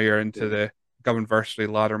now you're into Yeah. the Governiversary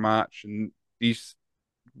ladder match, and these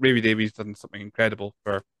Ravy Davies done something incredible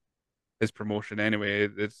for his promotion anyway.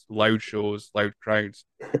 It's loud shows, loud crowds.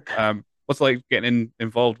 What's it like getting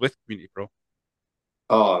involved with Community Pro?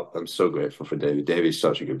 Oh, I'm so grateful for David. David's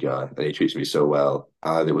such a good guy, and he treats me so well.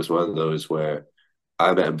 And it was one of those where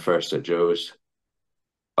I met him first at Joe's.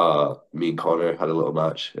 Me and Connor had a little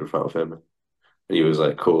match in front of him, and he was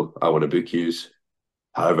like, "Cool, I want to book yous."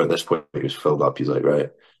 However, at this point, he was filled up. He's like,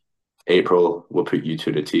 "Right, April, we'll put you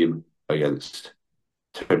to the team against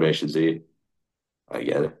Termination Z." I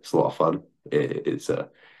get it. It's a lot of fun. It's an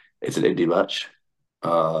indie match.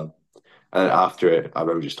 Uh, and after it, I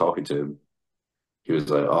remember just talking to him. He was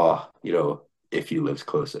like, "Oh, if you lived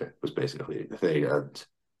closer," was basically the thing. And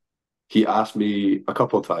he asked me a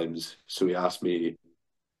couple of times. So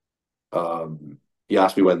um, he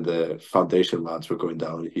asked me when the foundation lads were going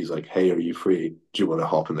down. He's like, "Hey, are you free? Do you want to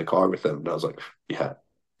hop in the car with them?" And I was like, "Yeah,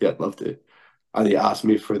 yeah, I'd love to." And he asked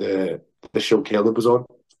me for the show Caleb was on,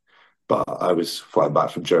 but I was flying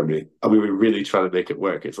back from Germany, and we were really trying to make it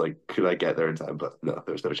work. It's like, could I get there in time? But no,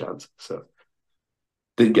 there was no chance. So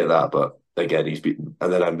didn't get that. But again, he's been,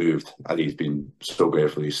 and then I moved, and he's been so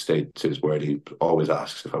grateful. He's stayed to his word. He always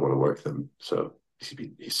asks if I want to work with him. So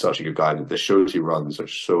he's such a good guy. And the shows he runs are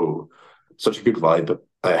such a good vibe.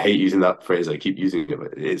 I hate using that phrase. I keep using it,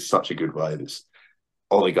 but it is such a good vibe. It's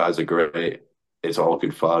all the guys are great. It's all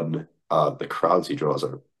good fun. The crowds he draws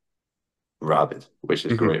are rabid, which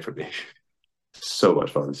is Mhm. great for me. So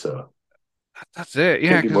much fun. So That's it,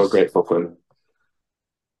 yeah. couldn't be more Because grateful for him.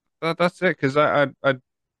 that's it. Because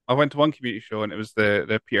I went to one community show and it was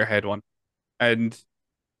the Peterhead one, and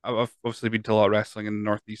I've obviously been to a lot of wrestling in the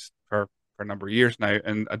Northeast for a number of years now,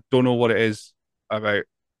 and I don't know what it is about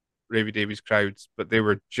Ravy Davies crowds, but they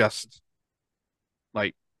were just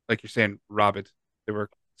like like you're saying, rabid. They were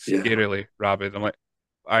Yeah. scarily rabid. I'm like,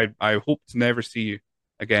 I hope to never see you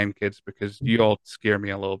again, kids, because you all scare me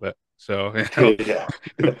a little bit. So, Yeah.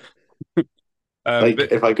 Like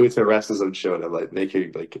but if I go to a wrestling show and I'm like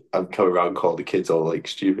making like I'm coming around calling the kids all like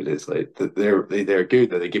stupid, it's like they're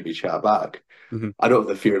good and they give me chat back. mhm. I don't have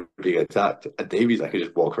the fear of being attacked. At Davies, I could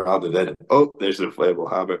just walk around and then there's an inflatable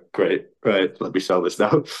hammer. Great, right? Let me sell this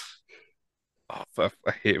now. Oh,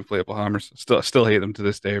 I hate inflatable hammers. Still hate them to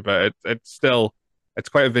this day, but it's still it's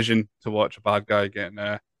quite a vision to watch a bad guy getting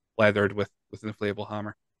leathered with an inflatable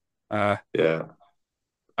hammer. Uh, Yeah,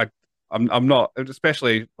 I I'm not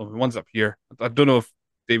especially well, the ones up here. I don't know if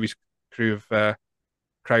Davies crew of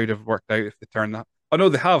crowd have worked out if they turn that. I know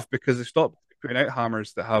they have because they stopped putting out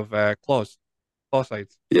hammers that have claw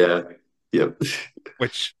sides, yeah, yep,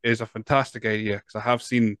 which is a fantastic idea because I have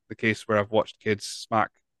seen the case where I've watched kids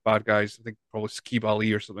smack bad guys, I think probably Skib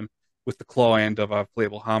Ali or something, with the claw end of a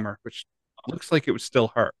inflatable hammer, which looks like it would still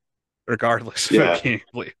hurt regardless of it yeah, being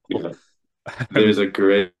inflatable. yeah. And There's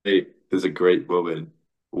a great moment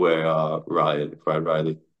where Ryan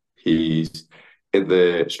Riley, he's in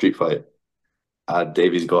the street fight and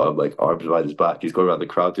Davey's got him like arms behind his back. He's going around the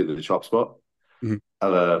crowd doing the chop spot, mhm.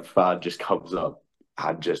 and a fan just comes up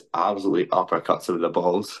and just absolutely uppercuts him in the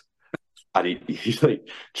balls. And he's like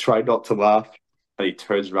trying not to laugh, and he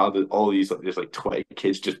turns around and all these like there's like 20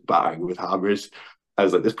 kids just bang with hammers. I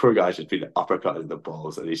was like, this poor guy's just been uppercutted in the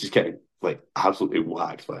balls, and he's just getting like absolutely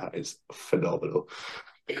whacked by that. It's phenomenal.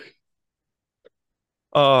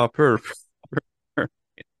 Oh, poor.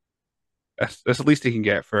 that's the least he can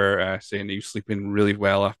get for saying that he was sleeping really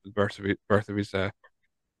well after the birth of his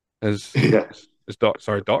Yeah. his daughter.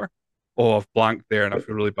 Sorry, daughter. Oh, I've blanked there, and I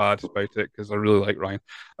feel really bad about it because I really like Ryan.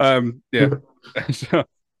 Yeah. So,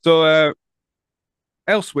 so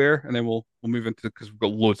elsewhere, and then we'll move into because we've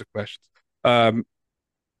got loads of questions. Um,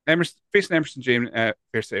 Emerson facing Emerson James at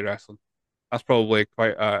Fair City Wrestling. That's probably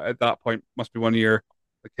quite at that point must be one of your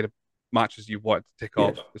like kind of matches you wanted to tick Yeah.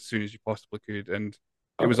 off as soon as you possibly could, and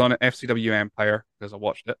it was Uh, on FCW Empire because I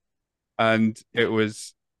watched it, and it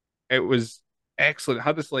was excellent. It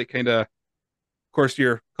had this like kind of course,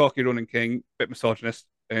 you're cocky Ronan King, bit misogynist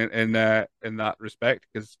in that respect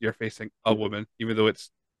because you're facing a woman, even though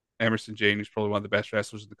it's Emerson Jane, who's probably one of the best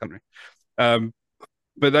wrestlers in the country. Um,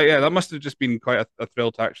 but that, yeah, that must have just been quite a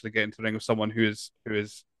thrill to actually get into the ring with someone who has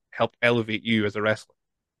helped elevate you as a wrestler.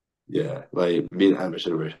 yeah. Like me and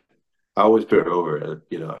Emerson were I always put her over and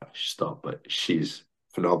she's not, but she's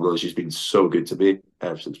phenomenal. She's been so good to me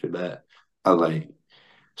ever since we met. And like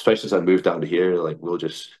especially since I moved down to here, like we'll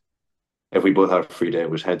just if we both have a free day,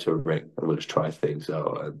 we'll just head to a ring and we'll just try things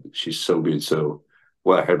out. And she's so good. So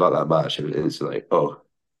when I heard about that match, it's like, oh,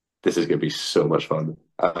 this is gonna be so much fun.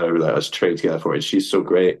 I remember that I was trained together for it. She's so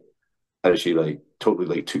great. And she like totally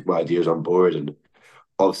like took my ideas on board and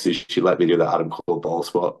obviously she let me do the Adam Cole ball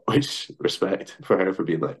spot, which respect for her for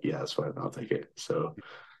being like, yeah, that's fine, I'll take it. So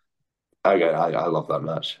again, I love that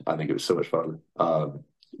match. I think it was so much fun.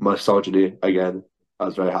 Misogyny again. I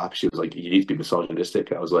was very happy. She was like, "You need to be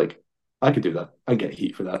misogynistic." I was like, "I could do that. I get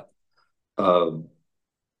heat for that." Um,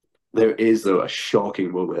 there is though a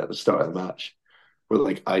shocking moment at the start of the match where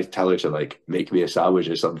like I tell her to like make me a sandwich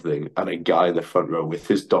or something, and a guy in the front row with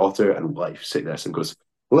his daughter and wife sitting there and goes,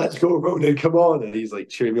 "Let's go, Ronan, come on!" And he's like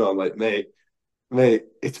cheering me on, I'm like, mate,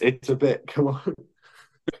 it's a bit, come on,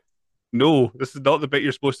 No, this is not the bit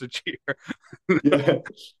you're supposed to cheer. yeah,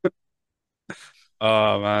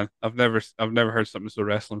 Oh man, I've never heard something so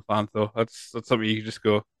wrestling fan though. That's something you can just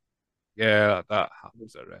go, yeah, that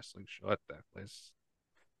happens at a wrestling show. That definitely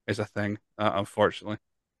is a thing, unfortunately.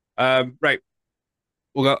 Right.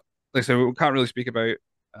 We got, like I said, we can't really speak about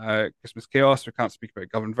Christmas Chaos. We can't speak about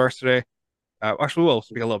Governiversary. Actually, we'll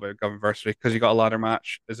speak a little bit about Governiversary because you got a ladder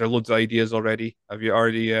match. Is there loads of ideas already? Have you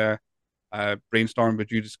already brainstormed with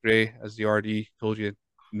Judas Gray? Has he already told you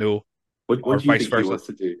no, what or do you vice think he versa? wants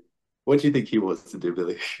to do? What do you think he wants to do,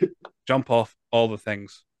 Billy? Jump off all the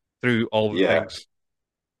things, through all the Yeah, things.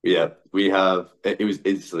 yeah. We have. It was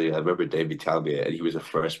instantly. I remember Davey telling me it, and he was the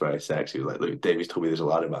first man I texted. He was like, "Look, Davey's told me there's a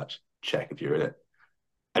ladder match. Check if you're in it."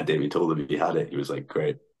 And Davey told him he had it. He was like,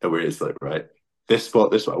 "Great." And we're just like, "Right, this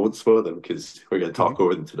spot. I won't spoil them because we're going to Mhm. talk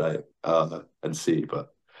over them tonight and see."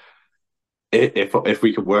 But if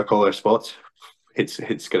we can work all our spots, it's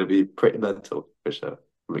going to be pretty mental for sure.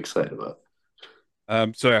 I'm excited about.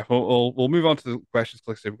 So yeah, we'll move on to the questions.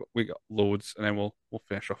 Like I said, we got loads, and then we'll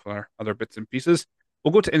finish off on our other bits and pieces.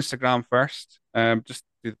 We'll go to Instagram first. Just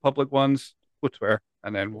do the public ones, go to Twitter,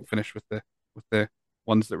 and then we'll finish with the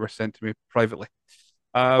ones that were sent to me privately.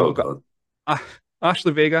 Oh We've got god. uh,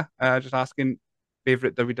 Ashley Vega, just asking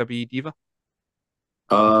favorite WWE diva.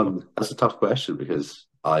 That's a tough question because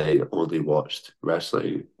I only watched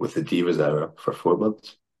wrestling with the Divas era for 4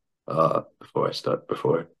 months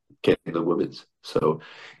before getting the women's. So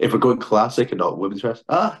if we're going classic and not women's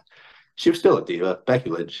wrestling, she was still a diva. Becky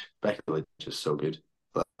Lynch. Becky Lynch is so good.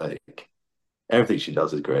 Like everything she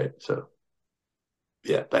does is great. So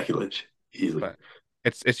yeah, Becky Lynch easily. But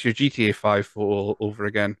it's your GTA 5 photo all over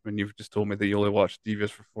again when you've just told me that you only watched divas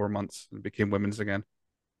for 4 months and it became women's again.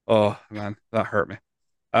 Oh man, that hurt me.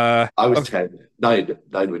 I was Okay. 10,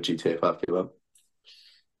 9 when GTA 5 came out.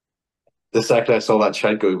 The second I saw that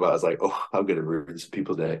trend going by, I was like, oh, I'm gonna ruin some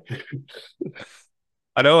people's day.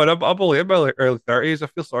 I know, and I'm only in my like, early 30s. I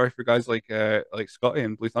feel sorry for guys like Scotty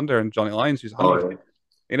and Blue Thunder and Johnny Lyons, who's 100. Oh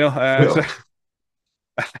You know, yeah.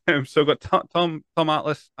 so got Tom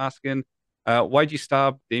Atlas asking, why'd you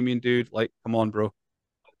stab Damien, dude? Like, come on, bro.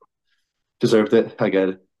 Deserved it. I get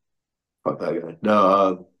it. Fuck that guy.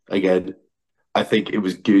 No, again, I think it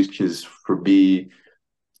was good because for me,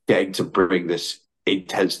 getting to bring this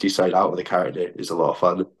intensity side out of the character is a lot of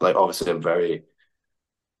fun. Like, obviously, I'm very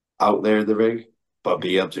out there in the ring, but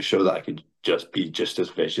being able to show that I can just be just as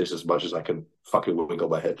vicious as much as I can fucking wiggle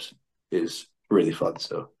my hips is really fun.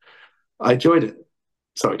 So I enjoyed it.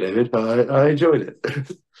 Sorry, David. I enjoyed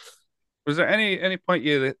it. Was there any point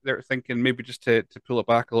they were thinking maybe just to pull it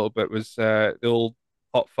back a little bit was the old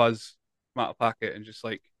hot fuzz matte packet and just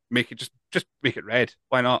like make it just make it red?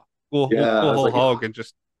 Why not? Yeah, Go I was whole like, hog and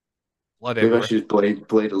just blood maybe I everywhere. should just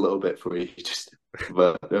blade a little bit for you. Just,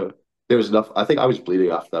 but no, there was enough. I think I was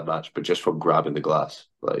bleeding after that match, but just from grabbing the glass.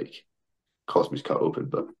 Like, caused me to cut open.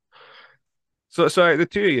 But So the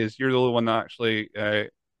two of you, you're the only one that actually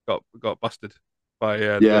got busted by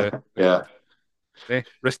yeah, yeah, the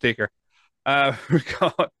risk taker. We've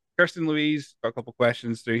got Kirsten Louise, got a couple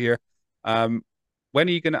questions through here. Um, when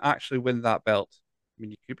are you going to actually win that belt? I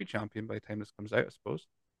mean, you could be champion by the time this comes out, I suppose.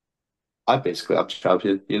 I'm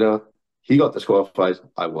champion. You know, he got disqualified.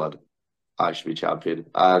 I won. I should be champion.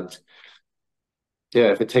 And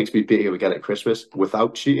yeah, if it takes me beating him again at Christmas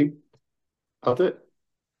without cheating, I'll do it.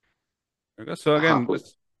 There we go. So again, Happily.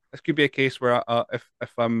 this could be a case where if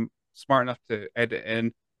I'm smart enough to edit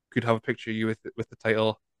in, could have a picture of you with the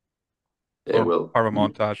title It or will. part of a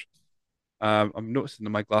montage. I'm noticing that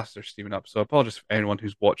my glasses are steaming up, so I apologize for anyone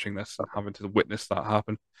who's watching this and having to witness that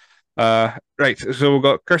happen. Right, so we've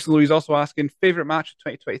got Kirsten Louise also asking favorite match of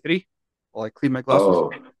 2023. While I clean my glasses.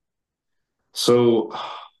 Oh, so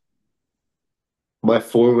my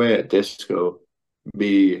four-way at disco,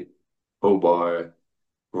 me, Omar,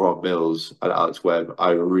 Rob Mills, and Alex Webb,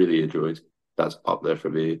 I really enjoyed. That's up there for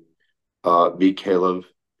me. Me, Caleb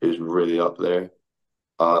is really up there.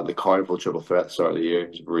 The Carnival Triple Threat at the start of the year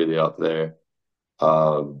is really up there.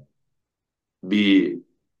 Um, me,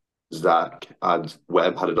 Zach, and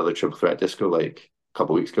Webb had another Triple Threat disco like a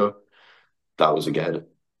couple weeks ago. That was again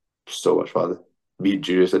so much fun. Me and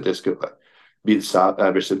Judas at disco. Me and Sam,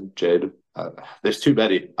 Emerson, Jade. There's too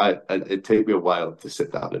many. It'd take me a while to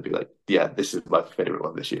sit down and be like, yeah, this is my favorite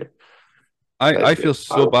one this year. I It's feel good.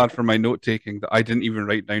 so bad for my note taking that I didn't even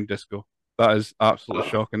write down disco. That is absolutely Uh,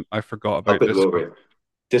 shocking. I forgot I'll about put them disco. over.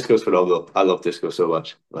 Disco's phenomenal. I love disco so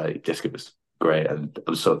much. Like disco's great, and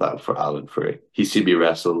I'm so thankful for Alan for it. He's seen me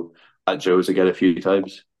wrestle at Joe's again a few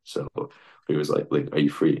times. So he was like, "Are you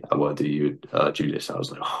free? I want to do you Judas." I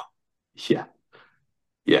was like, "Oh, yeah,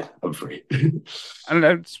 yeah, I'm free." And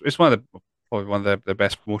it's one of probably one of the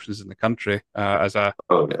best promotions in the country. As a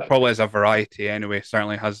Oh yeah, probably as a variety anyway.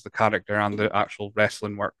 Certainly has the character and the actual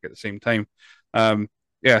wrestling work at the same time. Um,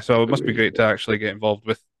 yeah, so it must be agreed. great to actually get involved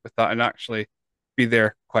with that and actually be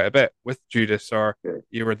there quite a bit with Judas, or Yeah.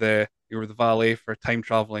 you were the valet for time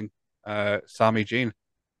traveling Sammy Jane.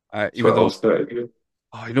 That's Even where it all though started.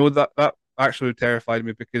 you know that actually terrified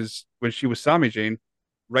me because when she was Sammy Jane,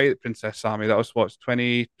 right at Princess Sammy, that was what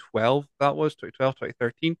 2012. That was 2012,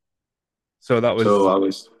 2013. So that So was I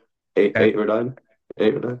was eight, 10,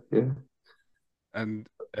 eight or nine, yeah. and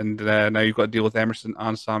now you've got to deal with Emerson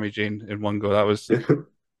and Sammy Jane in one go. That was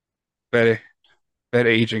very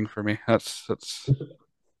very aging for me. That's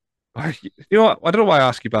you know what? I don't know why I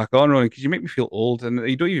ask you back on, Ronan, because you make me feel old, and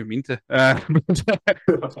you don't even mean to.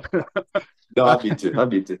 No, I But, need to. I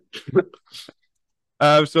need to.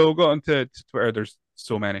 so we'll go on to Twitter. There's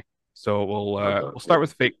so many. So Oh God, we'll start yeah.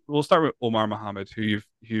 with fake. We'll start with Omar Mohammed, who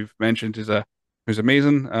you've mentioned is a who's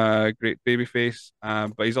amazing, great babyface.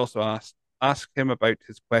 But he's also ask him about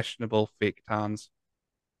his questionable fake tans.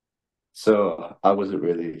 So I wasn't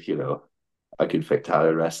really, a good fake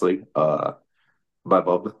talent in wrestling. My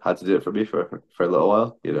mom had to do it for me for a little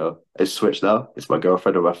while. It's switched now. It's my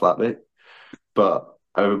girlfriend or my flatmate. But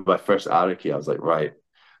I remember my first anarchy. I was like, right,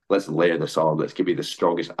 let's layer this on. Let's give me the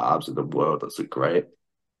strongest abs in the world. Let's look great.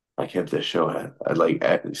 I came to the show and like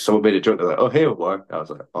someone made a joke. They're like, "Oh, hey, Omar." I was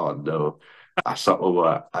like, "Oh no." I saw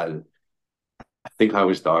Omar and I think I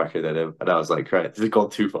was darker than him, and I was like, "Right, this has gone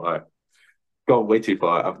too far. Gone way too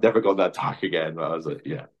far. I've never gone that dark again." But I was like,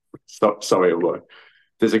 "Yeah, stop. Sorry, Omar."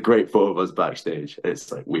 There's a great photo of us backstage.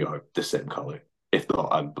 It's like we are the same color. If not,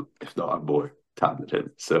 I'm more tan than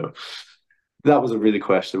him. So that was a really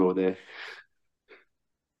questionable day.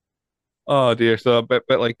 Oh dear, so a bit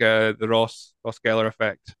like the Ross Geller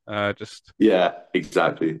effect. Just Yeah,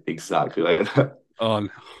 exactly like that.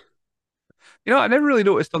 on. You know, I never really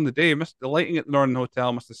noticed on the day. The lighting at the Northern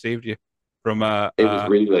Hotel must have saved you from It was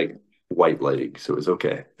really like white lighting, so it was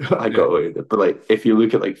okay. I yeah. got away with it. But like if you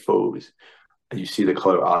look at like photos and you see the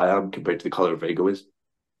color I am compared to the color Vega is,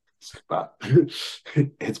 it's bad.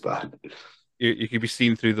 It's bad. You could be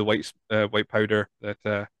seen through the white powder that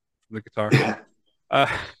from the guitar. Yeah. Uh,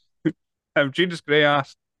 Judas Gray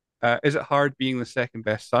asked, "Is it hard being the second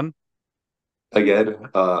best son?" Again,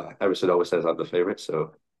 Emerson always says I'm the favorite,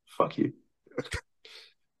 so fuck you.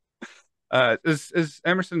 Is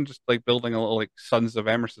Emerson just like building a little like Sons of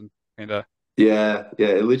Emerson kind of? Yeah.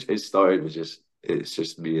 It started with it's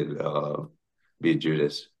just me and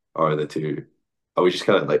Judas are the two. And we just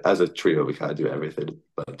kind of like as a trio, we kind of do everything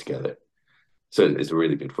like together. So it's a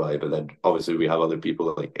really good vibe. And then obviously we have other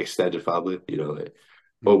people like extended family, like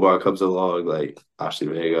Omar comes along, like Ashley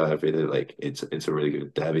Vega, everything. Like it's a really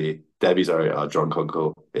good Debbie's our drunk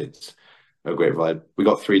uncle. It's a great vibe. We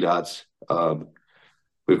got three dads.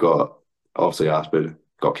 We've got obviously Aspen.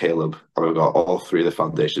 got Caleb, and we've got all three of the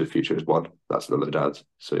Foundation of Future as one. That's another dad.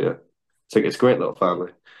 So yeah, it's a great little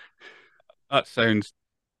family. That sounds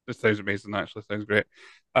This sounds amazing. Actually, sounds great.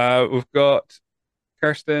 We've got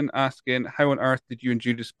Kirsten asking, "How on earth did you and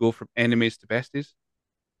Judas go from enemies to besties?"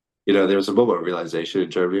 There was a moment of realization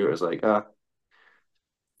in Germany where it was like,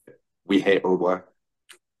 we hate Omar.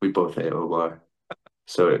 We both hate Omar.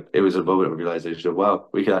 So it was a moment of realization of, wow,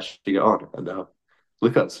 we can actually get on. And now,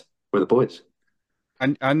 look at us. We're the boys.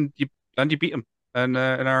 And you beat him in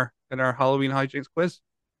our Halloween hijinks quiz.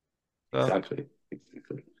 So Exactly.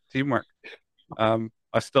 Exactly. teamwork.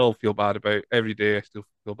 I still feel bad about every day. I still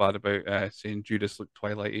feel bad about seeing Judas look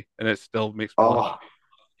Twilighty, and it still makes me laugh. Oh,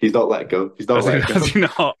 he's not let go. He's not As he, let as go. he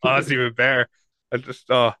not, oh, that's even better. I just,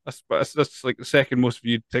 that's like the second most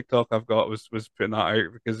viewed TikTok I've got was putting that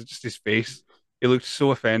out because it's just his face. He looked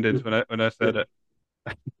so offended when I said it.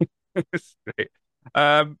 It's great.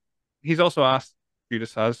 Um, he's also asked,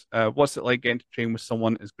 Judas has, what's it like getting to train with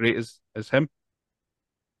someone as great as him?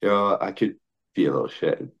 I could be a little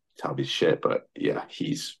shit and tell me shit, but yeah,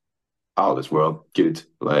 he's out of this world good.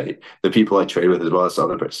 Like the people I train with as well. So I'm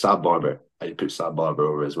gonna put Sam Barber. I put Sam Barber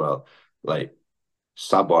over as well. Like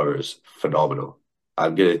Sam Barber is phenomenal.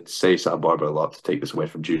 I'm gonna say Sam Barber a lot to take this away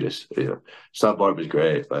from Judas. Sam Barber is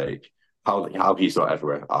great. Like how he's not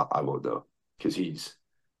everywhere, I won't know because he's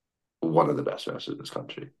one of the best wrestlers in this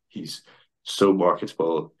country. He's so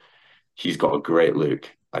marketable. He's got a great look,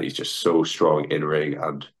 and he's just so strong in ring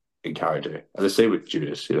and in character. And the same with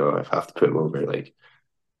Judas. I have to put him over. Like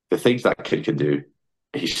the things that kid can do,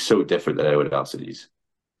 he's so different than anyone else, and he's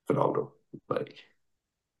phenomenal. Like,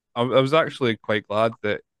 I was actually quite glad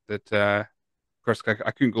that of course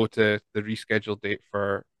I couldn't go to the rescheduled date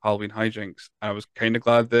for Halloween hijinks. I was kind of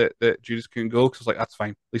glad that Judas couldn't go because I was like, that's fine.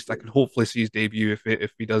 At least I can hopefully see his debut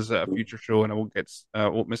if he does a future show and I won't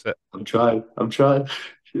miss it. I'm trying. I'm trying.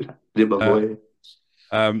 Did my Uh, boy.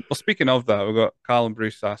 well, speaking of that, we've got Carl and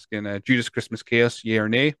Bruce asking Judas Christmas Chaos, yay or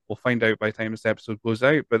nay? We'll find out by the time this episode goes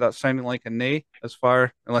out, but that's sounding like a nay as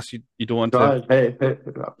far unless you don't want to. Trying. Hey,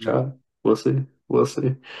 I'm No, trying. We'll see. We'll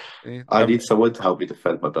see. eh, I need someone to help me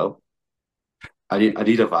defend my belt. I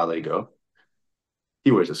need a valet girl.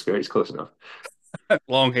 He wears a skirt. He's close enough.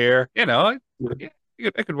 long hair, Yeah. yeah,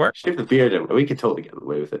 it could work. Shave the beard, and we could totally get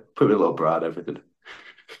away with it. Put a little bra and everything.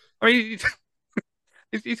 I mean,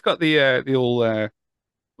 he's got the old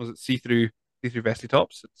was it see through vesty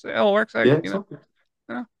tops. It all works out, Yeah, you know. exactly.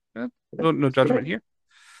 Yeah, yeah. Yeah, No it's great. judgment here.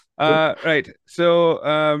 Yeah. Right.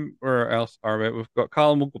 So where else are we? We've got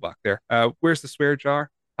Colin. We'll go back there. Where's the swear jar?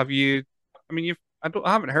 Have you? I mean,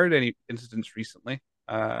 I haven't heard any incidents recently.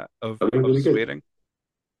 Of I mean, of really good. swearing.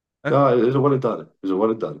 Huh? No, it was a one and done. It was a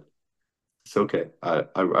one and done. It's okay.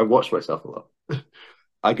 I watch myself a lot.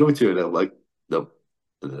 I go to it and I'm like, no,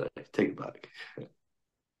 take it back.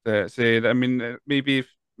 Say, I mean, maybe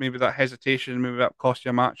that hesitation, maybe that cost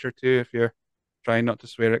you a match or two if you're trying not to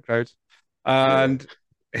swear at crowds. Yeah. And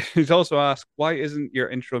he's also asked, why isn't your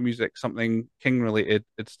intro music something King related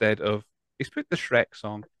instead of he's put the Shrek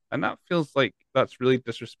song, and that feels like that's really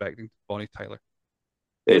disrespecting to Bonnie Tyler.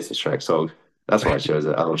 It's a Shrek song. That's why I chose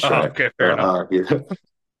it. I love Oh, Shrek. okay, fair enough. Yeah.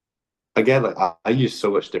 Again, like I use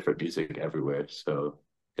so much different music everywhere. So,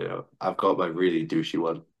 I've got my really douchey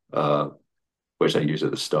one, which I use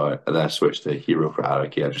at the start, and then I switched to Hero for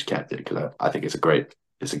Anarchy. I just kept it because I think it's a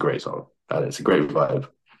great song, and it's a great vibe.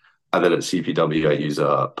 And then at CPW, I use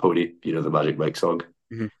Pony, the Magic Mike song.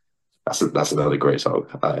 Mhm. That's another great song.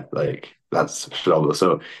 That's phenomenal.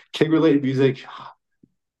 So king related music,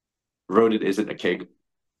 Ronan isn't a king.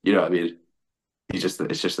 You know what I mean? It's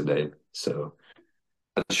just a name. So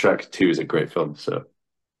and Shrek 2 is a great film. So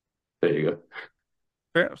there you go.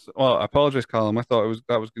 Fair. Well, I apologize, Colin. I thought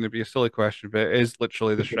that was going to be a silly question, but it is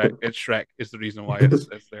literally the Shrek. It's Shrek is the reason why it's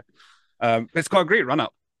there. It's got a great run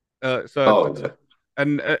up. So Oh yeah.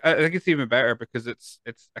 and I think it's even better because it's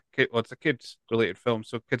a kid. Well, it's a kids related film,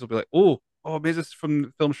 so kids will be like, oh, maybe this is from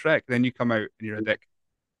the film Shrek. Then you come out and you're a dick,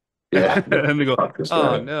 Yeah. and they go,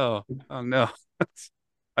 oh Yeah. no, oh no.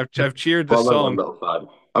 I've cheered the Well, I'm my one song. little fan.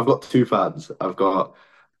 I've got two fans. I've got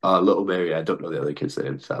Little Mary. I don't know the other kids'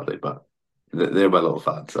 names, sadly, but they're my little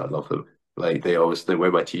fans. I love them. Like they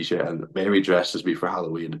wear my t-shirt, and Mary dressed as me for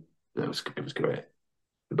Halloween. It was great.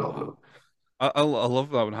 Oh, Phenomenal. I love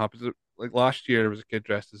that when it happens. Like last year, there was a kid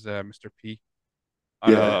dressed as Mr. P.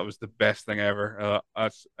 I know Yeah. that was the best thing ever.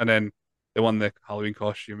 And then they won the Halloween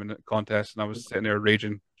costume in the contest, and I was sitting there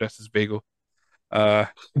raging dressed as Bagel. Uh,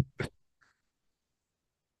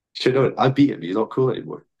 Shit, no, I beat him. He's not cool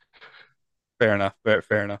anymore. Fair enough.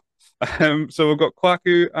 Fair enough. So we've got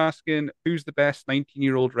Kwaku asking, who's the best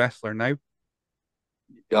 19-year-old wrestler now?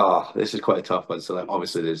 this is quite a tough one. So like,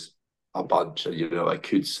 obviously there's a bunch, and I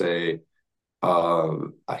could say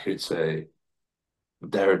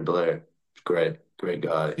Darren Blair, great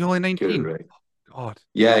guy, You're only good at 19. ring. God,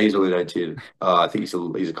 Yeah, he's only 19. I think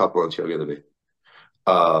he's a couple months younger than me.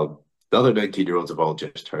 The other 19-year-olds have all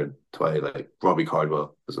just turned 20. Like Robbie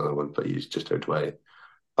Cardwell was another one, but he's just turned 20.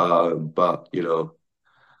 But you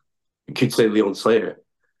could say Leon Slater.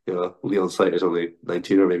 Leon Slater's only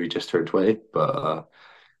 19 or maybe just turned 20. But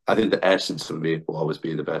I think the essence of me will always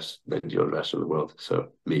be the best 19-year-old wrestler in the world. So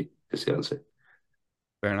me is the answer.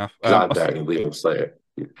 fair enough. Because I'm better than Leon Slater.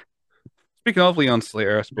 Speaking of Leon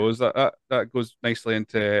Slater, I suppose that goes nicely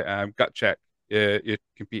into gut check. You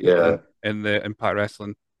competed Yeah, in the Impact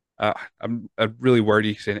Wrestling. I'm really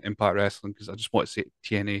wordy saying Impact Wrestling because I just want to say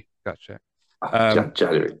TNA gut check. Um,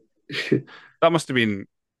 January. that must have been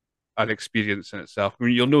an experience in itself. I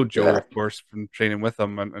mean, you'll know Joe, Yeah, of course, from training with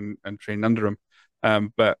him and training under him.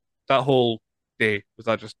 But that whole day was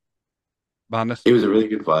that just madness? it was a really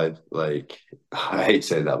good vibe. Like, I hate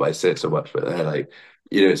saying that, but I say it so much. But like,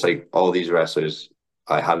 it's like all these wrestlers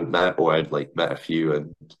I hadn't met, or I'd like met a few,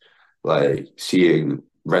 and like seeing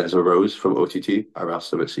Renzo Rose from OTT. I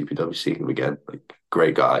wrestled him at CPW, seeing him again. Like,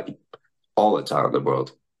 great guy, all the talent in the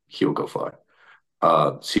world. He'll go far.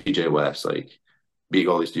 CJ West, like meeting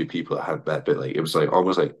all these new people I hadn't met, but like it was like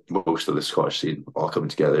almost like most of the Scottish scene all coming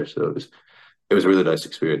together. So it was a really nice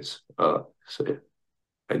experience. So yeah,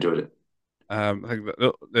 I enjoyed it. I think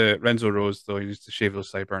the Renzo Rose though he needs to shave those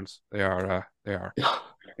sideburns. They are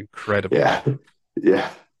incredible. Yeah,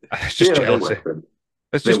 yeah. It's just They jealousy. work for him.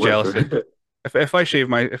 It's They just work for jealousy. him.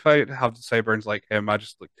 If I have the sideburns like him, I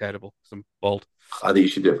just look terrible because I'm bald. I think you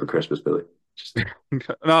should do it for Christmas, Billy. Just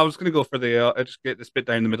No, I was gonna go for the I just get this bit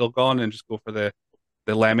down the middle gone and just go for the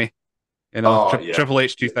Lemmy, oh yeah. Triple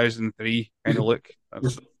H 2003 kind of look.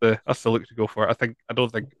 That's the look to go for. I think I'd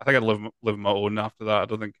live on my own after that. I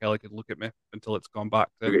don't think Kelly could look at me until it's gone back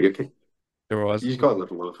to Okay, okay. where I was. You just got to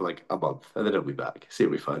live alone for like a month, and then it'll be back. See,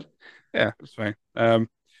 it'll be fine. Yeah, it's fine.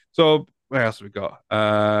 So what else have we got?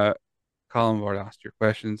 Colin already asked your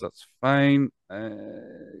questions. That's fine.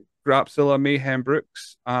 Grapzilla Mayhem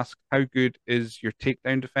Brooks asked, "How good is your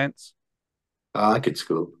takedown defense?" I could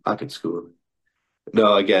school. I could school.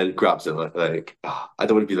 No, again, grabs it like I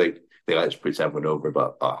don't want to be like the guy that puts everyone over,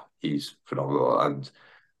 but he's phenomenal, and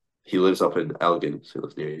he lives up in Elgin, so he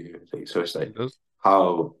lives near you, I think. So it's He like does.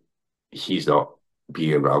 how he's not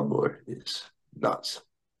being around more is nuts.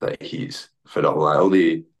 Like he's phenomenal.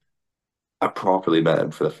 I properly met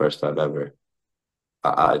him for the first time ever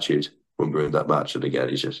at Attitude when we were in that match, and again,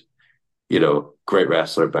 he's just great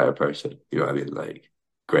wrestler, better person. You know what I mean? Like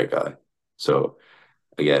great guy. So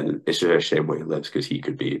again, it's just a shame where he lives because he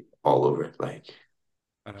could be all over. Like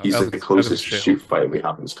I know he's the Elgin's a closest shithole. shoot fight we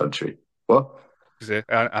have in this country. What?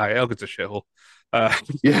 Elgin's a shithole. Uh,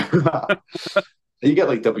 Yeah. You get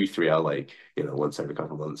like W3L like, once every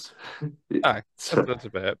couple of months. aye, So, that's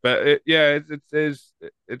about it. But yeah,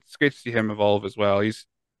 it's great to see him evolve as well.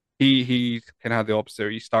 He kind of had the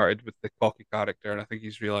opposite. He started with the cocky character, and I think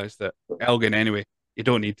he's realized that Elgin anyway. You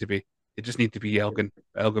don't need to be. You just need to be Elgin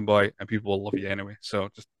boy, and people will love you anyway. So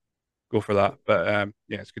just go for that. But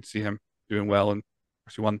yeah, it's good to see him doing well, and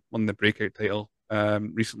actually won the breakout title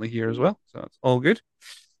recently here as well. So it's all good.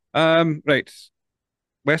 Right.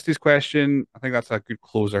 Westy's question, I think that's a good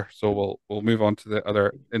closer. So we'll move on to the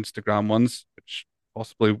other Instagram ones, which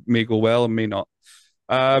possibly may go well and may not.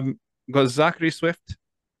 We've got Zachary Swift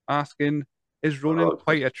asking, is Ronan uh,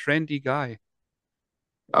 quite a trendy guy?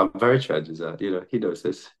 I'm very trendy that, he knows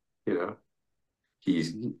this, you know.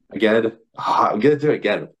 He's again, I'm gonna do it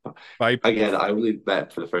again. Vibe. Again, I only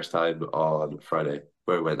met for the first time on Friday,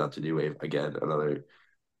 where we went on to New Wave again. Another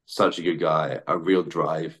such a good guy, a real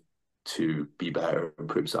drive to be better and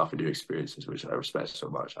put himself in new experiences, which I respect so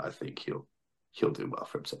much. I think he'll do well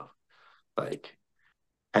for himself. Like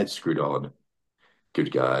head screwed on,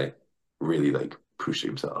 good guy, really like pushing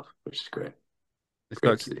himself, which is great. He's got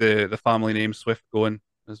Great to to keep see. the family name Swift going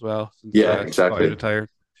as well since Yeah, Scotty exactly. retired.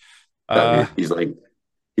 Uh, Exactly.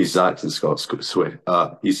 He's Zach and Scott's sweet.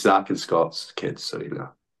 He's Zach and Scott's kids, so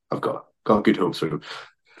I've got good hopes for him.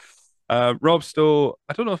 Rob Stowe,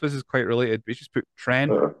 I don't know if this is quite related, but he just put Tren.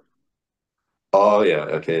 Uh, oh yeah,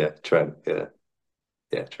 okay, yeah, Trent, yeah,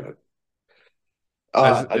 Trent.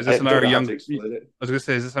 Is I this don't another know how young? to I explain it. was gonna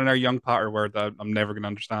say, is this another young Potter word that I'm never gonna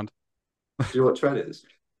understand? Do you know what Trent is?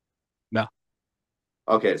 No.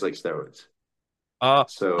 Okay, it's like steroids. Uh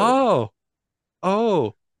So, oh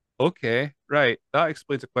oh okay right. That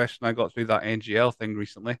explains a question I got through that NGL thing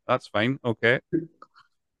recently. That's fine. Okay,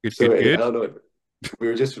 good so good I good. don't know. we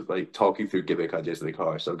were just like talking through gimmick ideas in the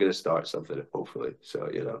car, so I'm gonna start something hopefully. So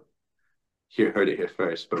you heard it here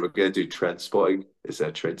first, but we're gonna do trend spotting instead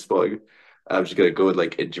of trend spotting. I'm just gonna go and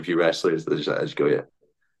like interview wrestlers. I just go, yeah,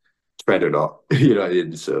 trend or not, you know what I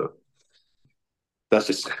mean? So that's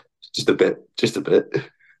just a bit, just a bit.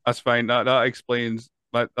 That's fine. That explains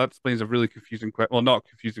a really confusing question. Well, not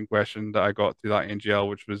confusing question that I got to that NGL,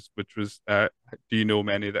 which was do you know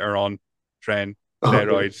many that are on trend Okay.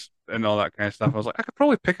 steroids and all that kind of stuff? I was like, I could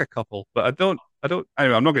probably pick a couple, but I don't.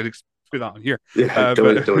 Anyway, I'm not going to put that on here. Yeah,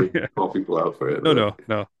 But don't yeah. call people out for it, No, but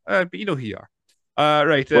no, no. But you know who you are.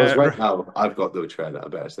 Right. whereas right now I've got no trend. I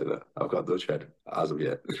better say that I've got no trend as of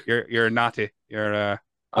yet. you're natty. You're all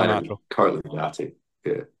I am natural. currently natty.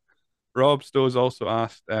 Yeah, Rob Stowe's also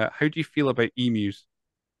asked, how do you feel about emus?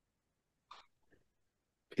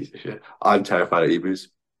 piece of shit. I'm terrified of emus.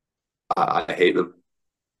 I hate them.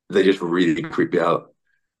 They just really creep me out.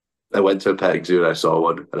 I went to a petting zoo and I saw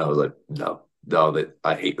one, and I was like, no, no,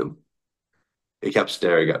 I hate them. He kept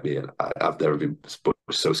staring at me, and I've never been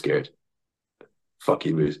so scared. Fuck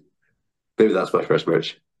emus. Maybe that's my first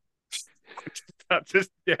merch. That's just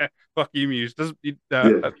yeah, fuck emus. Doesn't need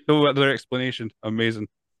Yeah. no other explanation. Amazing.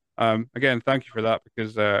 Again, thank you for that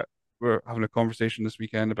because we're having a conversation this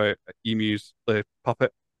weekend about emus, the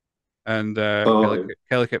puppet, and Oh,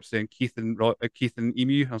 Kelly kept saying Keith and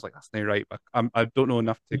emu. I was like, that's not right, but I don't know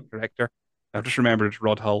enough to correct her. I've just remembered it's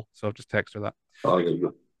Rod Hull, so I've just texted her that. oh, yeah.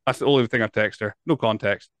 That's the only thing I've texted her. No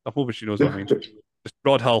context. I'm hoping she knows what I mean. Just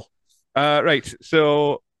Rod Hull. Right.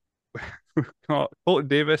 So Colton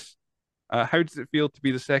Davis. How does it feel to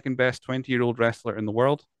be the second best 20-year-old wrestler in the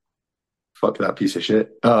world? Fuck that piece of shit.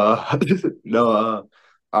 No,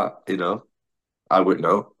 I wouldn't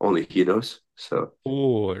know. Only he knows. So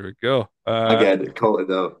Oh, there we go. again, Colin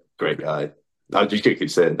though, great guy. I just keep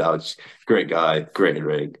saying now, just great guy, great in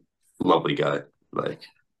ring, lovely guy. Like,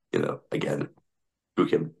 again,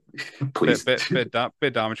 book him, please. Bit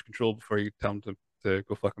damage control before you tell him to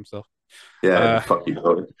go fuck himself. Yeah, Uh, fuck you,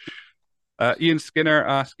 Colin. Ian Skinner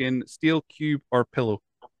asking steel cube or pillow.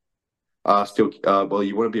 Still, well,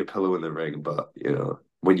 you want to be a pillow in the ring, but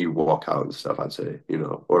when you walk out and stuff, I'd say,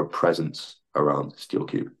 or presence around Steel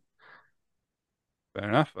Cube. Fair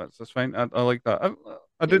enough. That's fine. I like that. I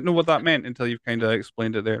Yeah. didn't know what that meant until you've kind of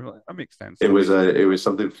explained it there. Like, that makes sense. It was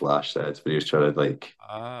something Flash said, but he was trying to like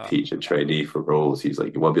Ah, teach a trainee for roles. He's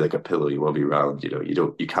like, you want to be like a pillow, you want to be round,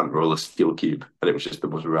 you can't roll a steel cube. And it was just the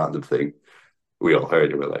most random thing. We all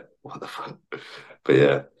heard it, we're like, what the fuck? But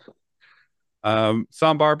yeah.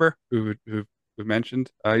 Sam Barber, who we've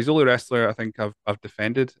mentioned, he's the only wrestler I think I've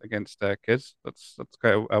defended against kids. That's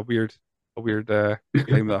quite a weird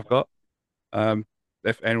claim that I've got. Um,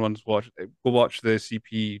 if anyone's watched, go watch the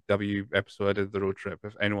CPW episode I did the road trip.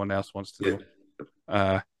 If anyone else wants to Yeah.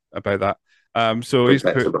 know about that, so he's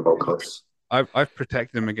Protect put. him at all costs. I've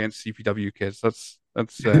protected him against CPW kids. That's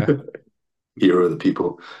Hero of the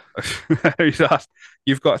people. he's asked.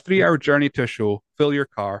 You've got a 3 hour journey to a show. Fill your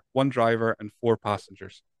car, one driver and four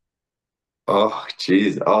passengers. Oh,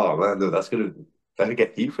 jeez. Oh man, no, that's gonna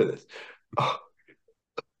get heat for this.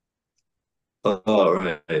 Oh, oh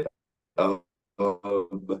right. Um,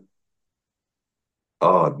 oh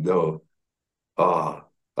no. Oh,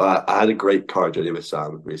 I had a great car journey with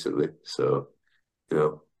Sam recently, so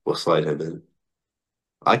we'll slide him in.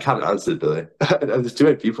 I can't answer, Billy. There's too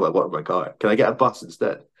many people I want in my car. Can I get a bus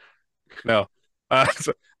instead? No.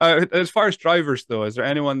 As far as drivers, though, is there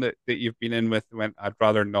anyone that you've been in with who went, I'd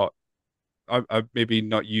rather not, maybe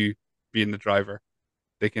not you being the driver.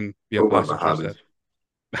 They can be a Omar passenger Mohammed. instead.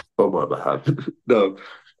 Omar Mohammed. No.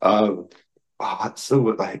 Um, it's so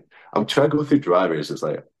like I'm trying to go through drivers. It's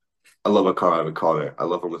like I love a car with Connor. I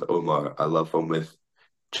love him with Omar. I love him with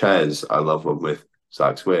Ches. I love him with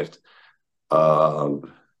Zach Swift.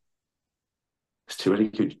 Um, there's too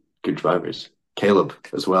many good drivers. Caleb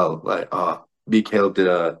as well. Like, me and Caleb did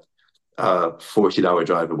a 14-hour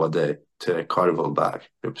drive in one day to Carnival and back.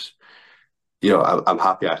 Oops. I'm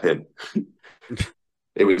happy at him.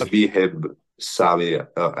 It was That's, me, him, Sammy,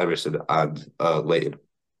 Emerson, and Leighton.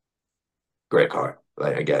 Great car.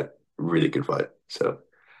 Like again, really good fight. So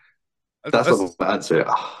that's not that's, my answer.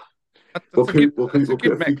 We'll that's a good, put we'll put that's a we'll put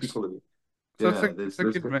good a few mix. people in. That's Yeah, it's a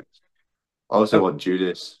there's good mix. I also Uh, want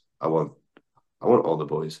Judas. I want all the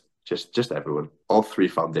boys. Just everyone. All three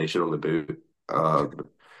foundation on the boot.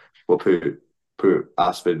 We'll put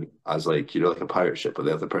Aspen as like like a pirate ship, but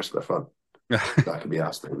the other person at the front. That can be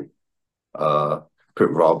Aspen. Uh, put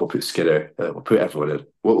Rob. We'll put Skinner. We'll put everyone in.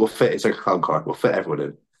 We'll fit. It's like a clown car. We'll fit everyone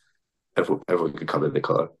in. Everyone can come in the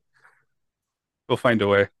car. we'll find a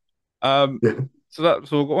way. Um, Yeah. so we've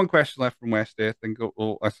got one question left from Wednesday. I think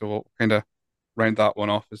we'll kind of round that one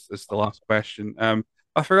off as the last question.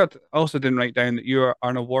 I forgot. I also didn't write down that you are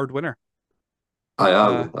an award winner. I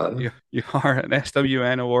Uh, am. you are an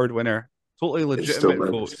SWN award winner. Totally It's still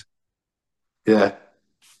legitimate meant. vote. Yeah,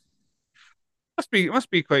 Must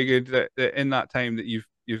be quite good that in that time that you've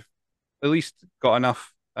at least got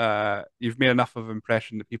enough. You've made enough of an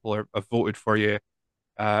impression that people have voted for you.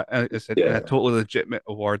 And it's a yeah. totally legitimate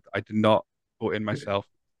award. I did not vote in myself.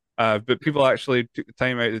 But people actually took the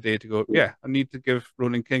time out of the day to go, yeah, I need to give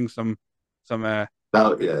Ronan King some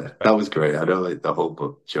That respect. was great. I know like the whole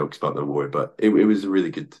book jokes about the award, but it was really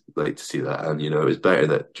good like to see that, and it was better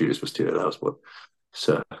that Judas was 2 and I was 1.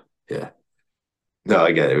 So yeah, no,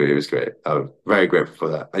 I get it. It was great. I'm very grateful for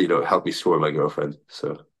that. It helped me score my girlfriend,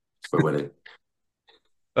 so for winning.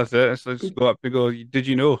 That's it. So just go up and go, did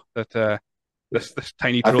you know that Yeah. this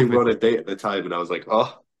tiny I think we trophy? were on a date at the time, and I was like,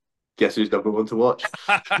 "Oh, guess who's number one to watch?"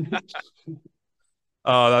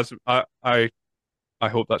 Oh, I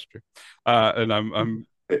hope that's true. And I'm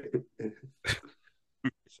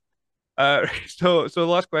so the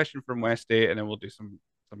last question from West State, and then we'll do some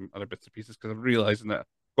other bits and pieces because I'm realizing that I've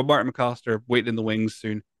got Martin McAllister waiting in the wings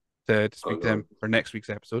soon to Oh speak to him no. for next week's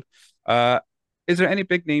episode. Uh, is there any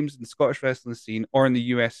big names in the Scottish wrestling scene or in the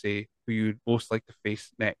USA who you'd most like to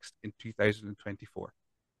face next in 2024?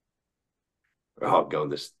 Oh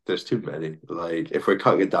god, there's too many. Like if we're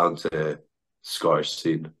cutting it down to Scottish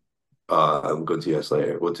scene, I'm going to US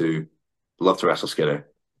later. We'll do Love to Wrestle Skinner.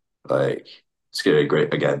 Like Skinner,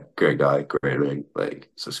 great again, great guy, great ring. Like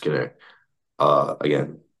so Skinner,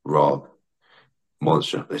 again, Raw,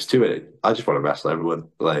 monster. There's too many. I just want to wrestle everyone.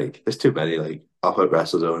 Like there's too many. Like I'll put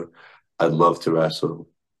WrestleZone. I'd love to wrestle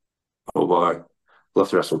Omar. Love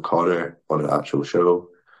to wrestle Connor on an actual show.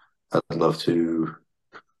 I'd love to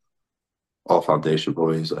all Foundation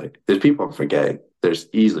Boys. Like there's people I'm forgetting. There's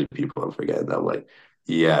easily people I'm forgetting that I'm like,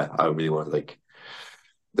 yeah, I really want to like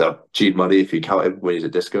the Gene Money if you count him when he's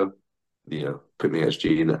at disco. Put me as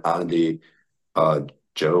Gene, Andy, uh,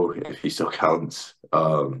 Joe if he still counts.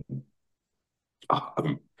 I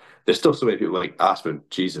mean, there's still so many people like Aspen.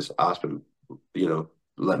 Jesus, Aspen.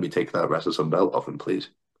 Let me take that WrestleZone belt off him, please.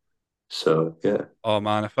 So yeah, Oh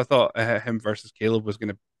man, if I thought him versus Caleb was going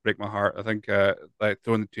to break my heart, I think like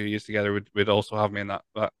throwing the two years together would also have me in that.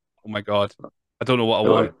 But oh my God, I don't know what I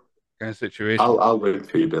don't want worry. kind of situation. I'll win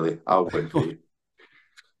for you, Billy. I'll win for you.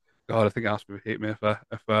 God, I think Aspen would hate me if I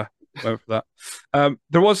went for that.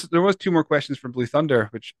 There was two more questions from Blue Thunder,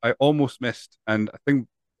 which I almost missed, and I think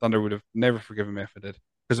Thunder would have never forgiven me if I did,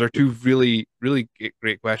 because they're two really really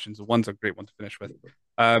great questions. The one's a great one to finish with.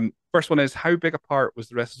 First one is how big a part was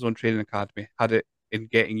the WrestleZone Training Academy had it in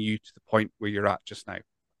getting you to the point where you're at just now?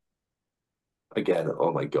 Again,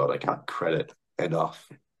 oh my God, I can't credit enough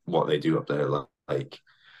what they do up there. Like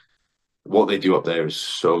what they do up there is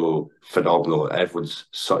so phenomenal. Everyone's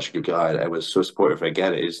such a good guy, and everyone's so supportive.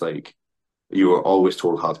 Again, it is like you are always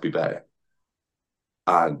told how to be better,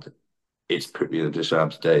 and it's put me in a position I am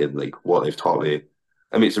today. And like what they've taught me,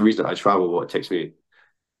 I mean, it's the reason I travel. What it takes me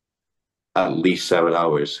at least 7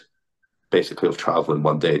 hours, basically, of traveling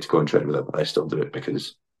one day to go and train with them, but I still do it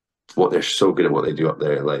because what they're so good at what they do up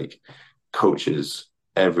there. Like coaches,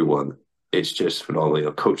 everyone. It's just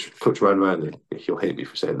phenomenal. Coach Ryan Riley, he'll hate me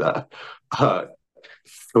for saying that. Uh,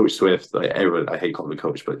 Coach Swift, like everyone, I hate calling him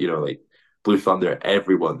coach, but like Blue Thunder,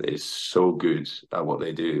 everyone is so good at what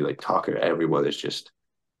they do. Like Tucker, everyone is just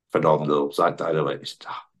phenomenal. Zach Dynamite, just,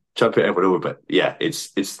 trying to put everyone over, but yeah,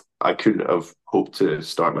 it's. I couldn't have hoped to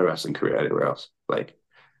start my wrestling career anywhere else. Like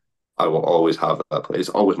I will always have that place. It's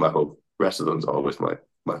always my home. Wrestling's always my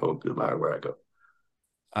home, no matter where I go.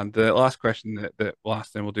 And the last question that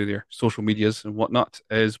last then we'll do their social medias and whatnot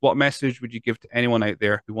is what message would you give to anyone out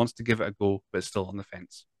there who wants to give it a go but is still on the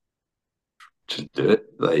fence? Just do it.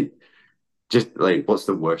 Like just like what's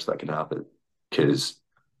the worst that can happen? Because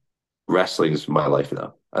wrestling's my life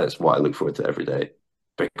now, and it's what I look forward to every day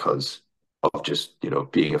because of just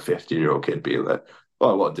being a 15-year-old kid being like, oh,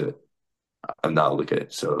 I want to do it, and now look at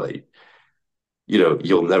it. So like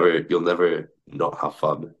you'll never not have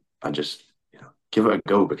fun and just give it a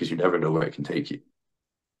go because you never know where it can take you.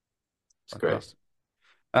 It's great.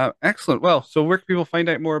 Fantastic. Excellent. Well, so where can people find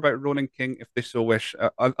out more about Ronan King if they so wish,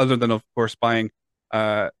 other than of course buying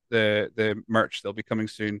the merch that'll be coming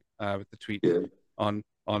soon with the tweet Yeah. on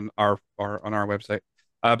our website.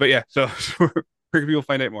 But yeah, so where can people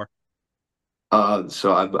find out more?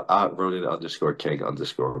 So I'm at Ronan underscore King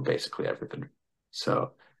underscore basically everything.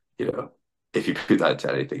 So, you know, if you put that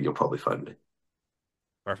into anything, you'll probably find me.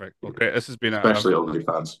 Perfect. Well, great. This has been a Especially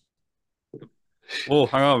OnlyFans. oh,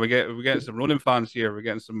 hang on, we're getting some Ronan fans here. We're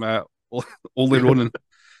getting some only Ronan.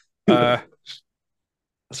 Uh,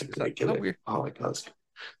 That's a Is that great is that gimmick. weird? Oh my God.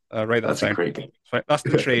 Write that That's a down. great gimmick. Fine. That's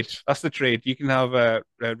the trade. That's the trade. You can have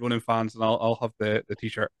Ronan fans, and I'll have the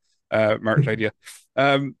t-shirt merch idea.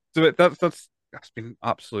 That's been an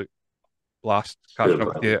absolute blast Good catching up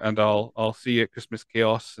with plan. you, and I'll see you at Christmas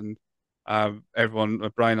Chaos, and everyone,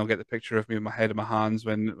 Brian, will get the picture of me with my head in my hands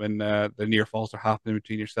when the near falls are happening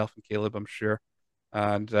between yourself and Caleb, I'm sure.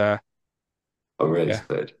 And I'm really yeah,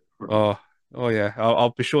 excited. oh oh yeah, I'll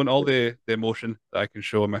be showing all the emotion that I can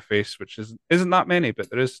show in my face, which isn't that many, but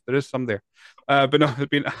there is some there. But no, it's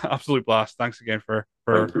been an absolute blast. Thanks again for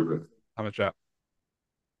Thank you, man. having a chat.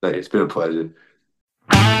 It's been a pleasure.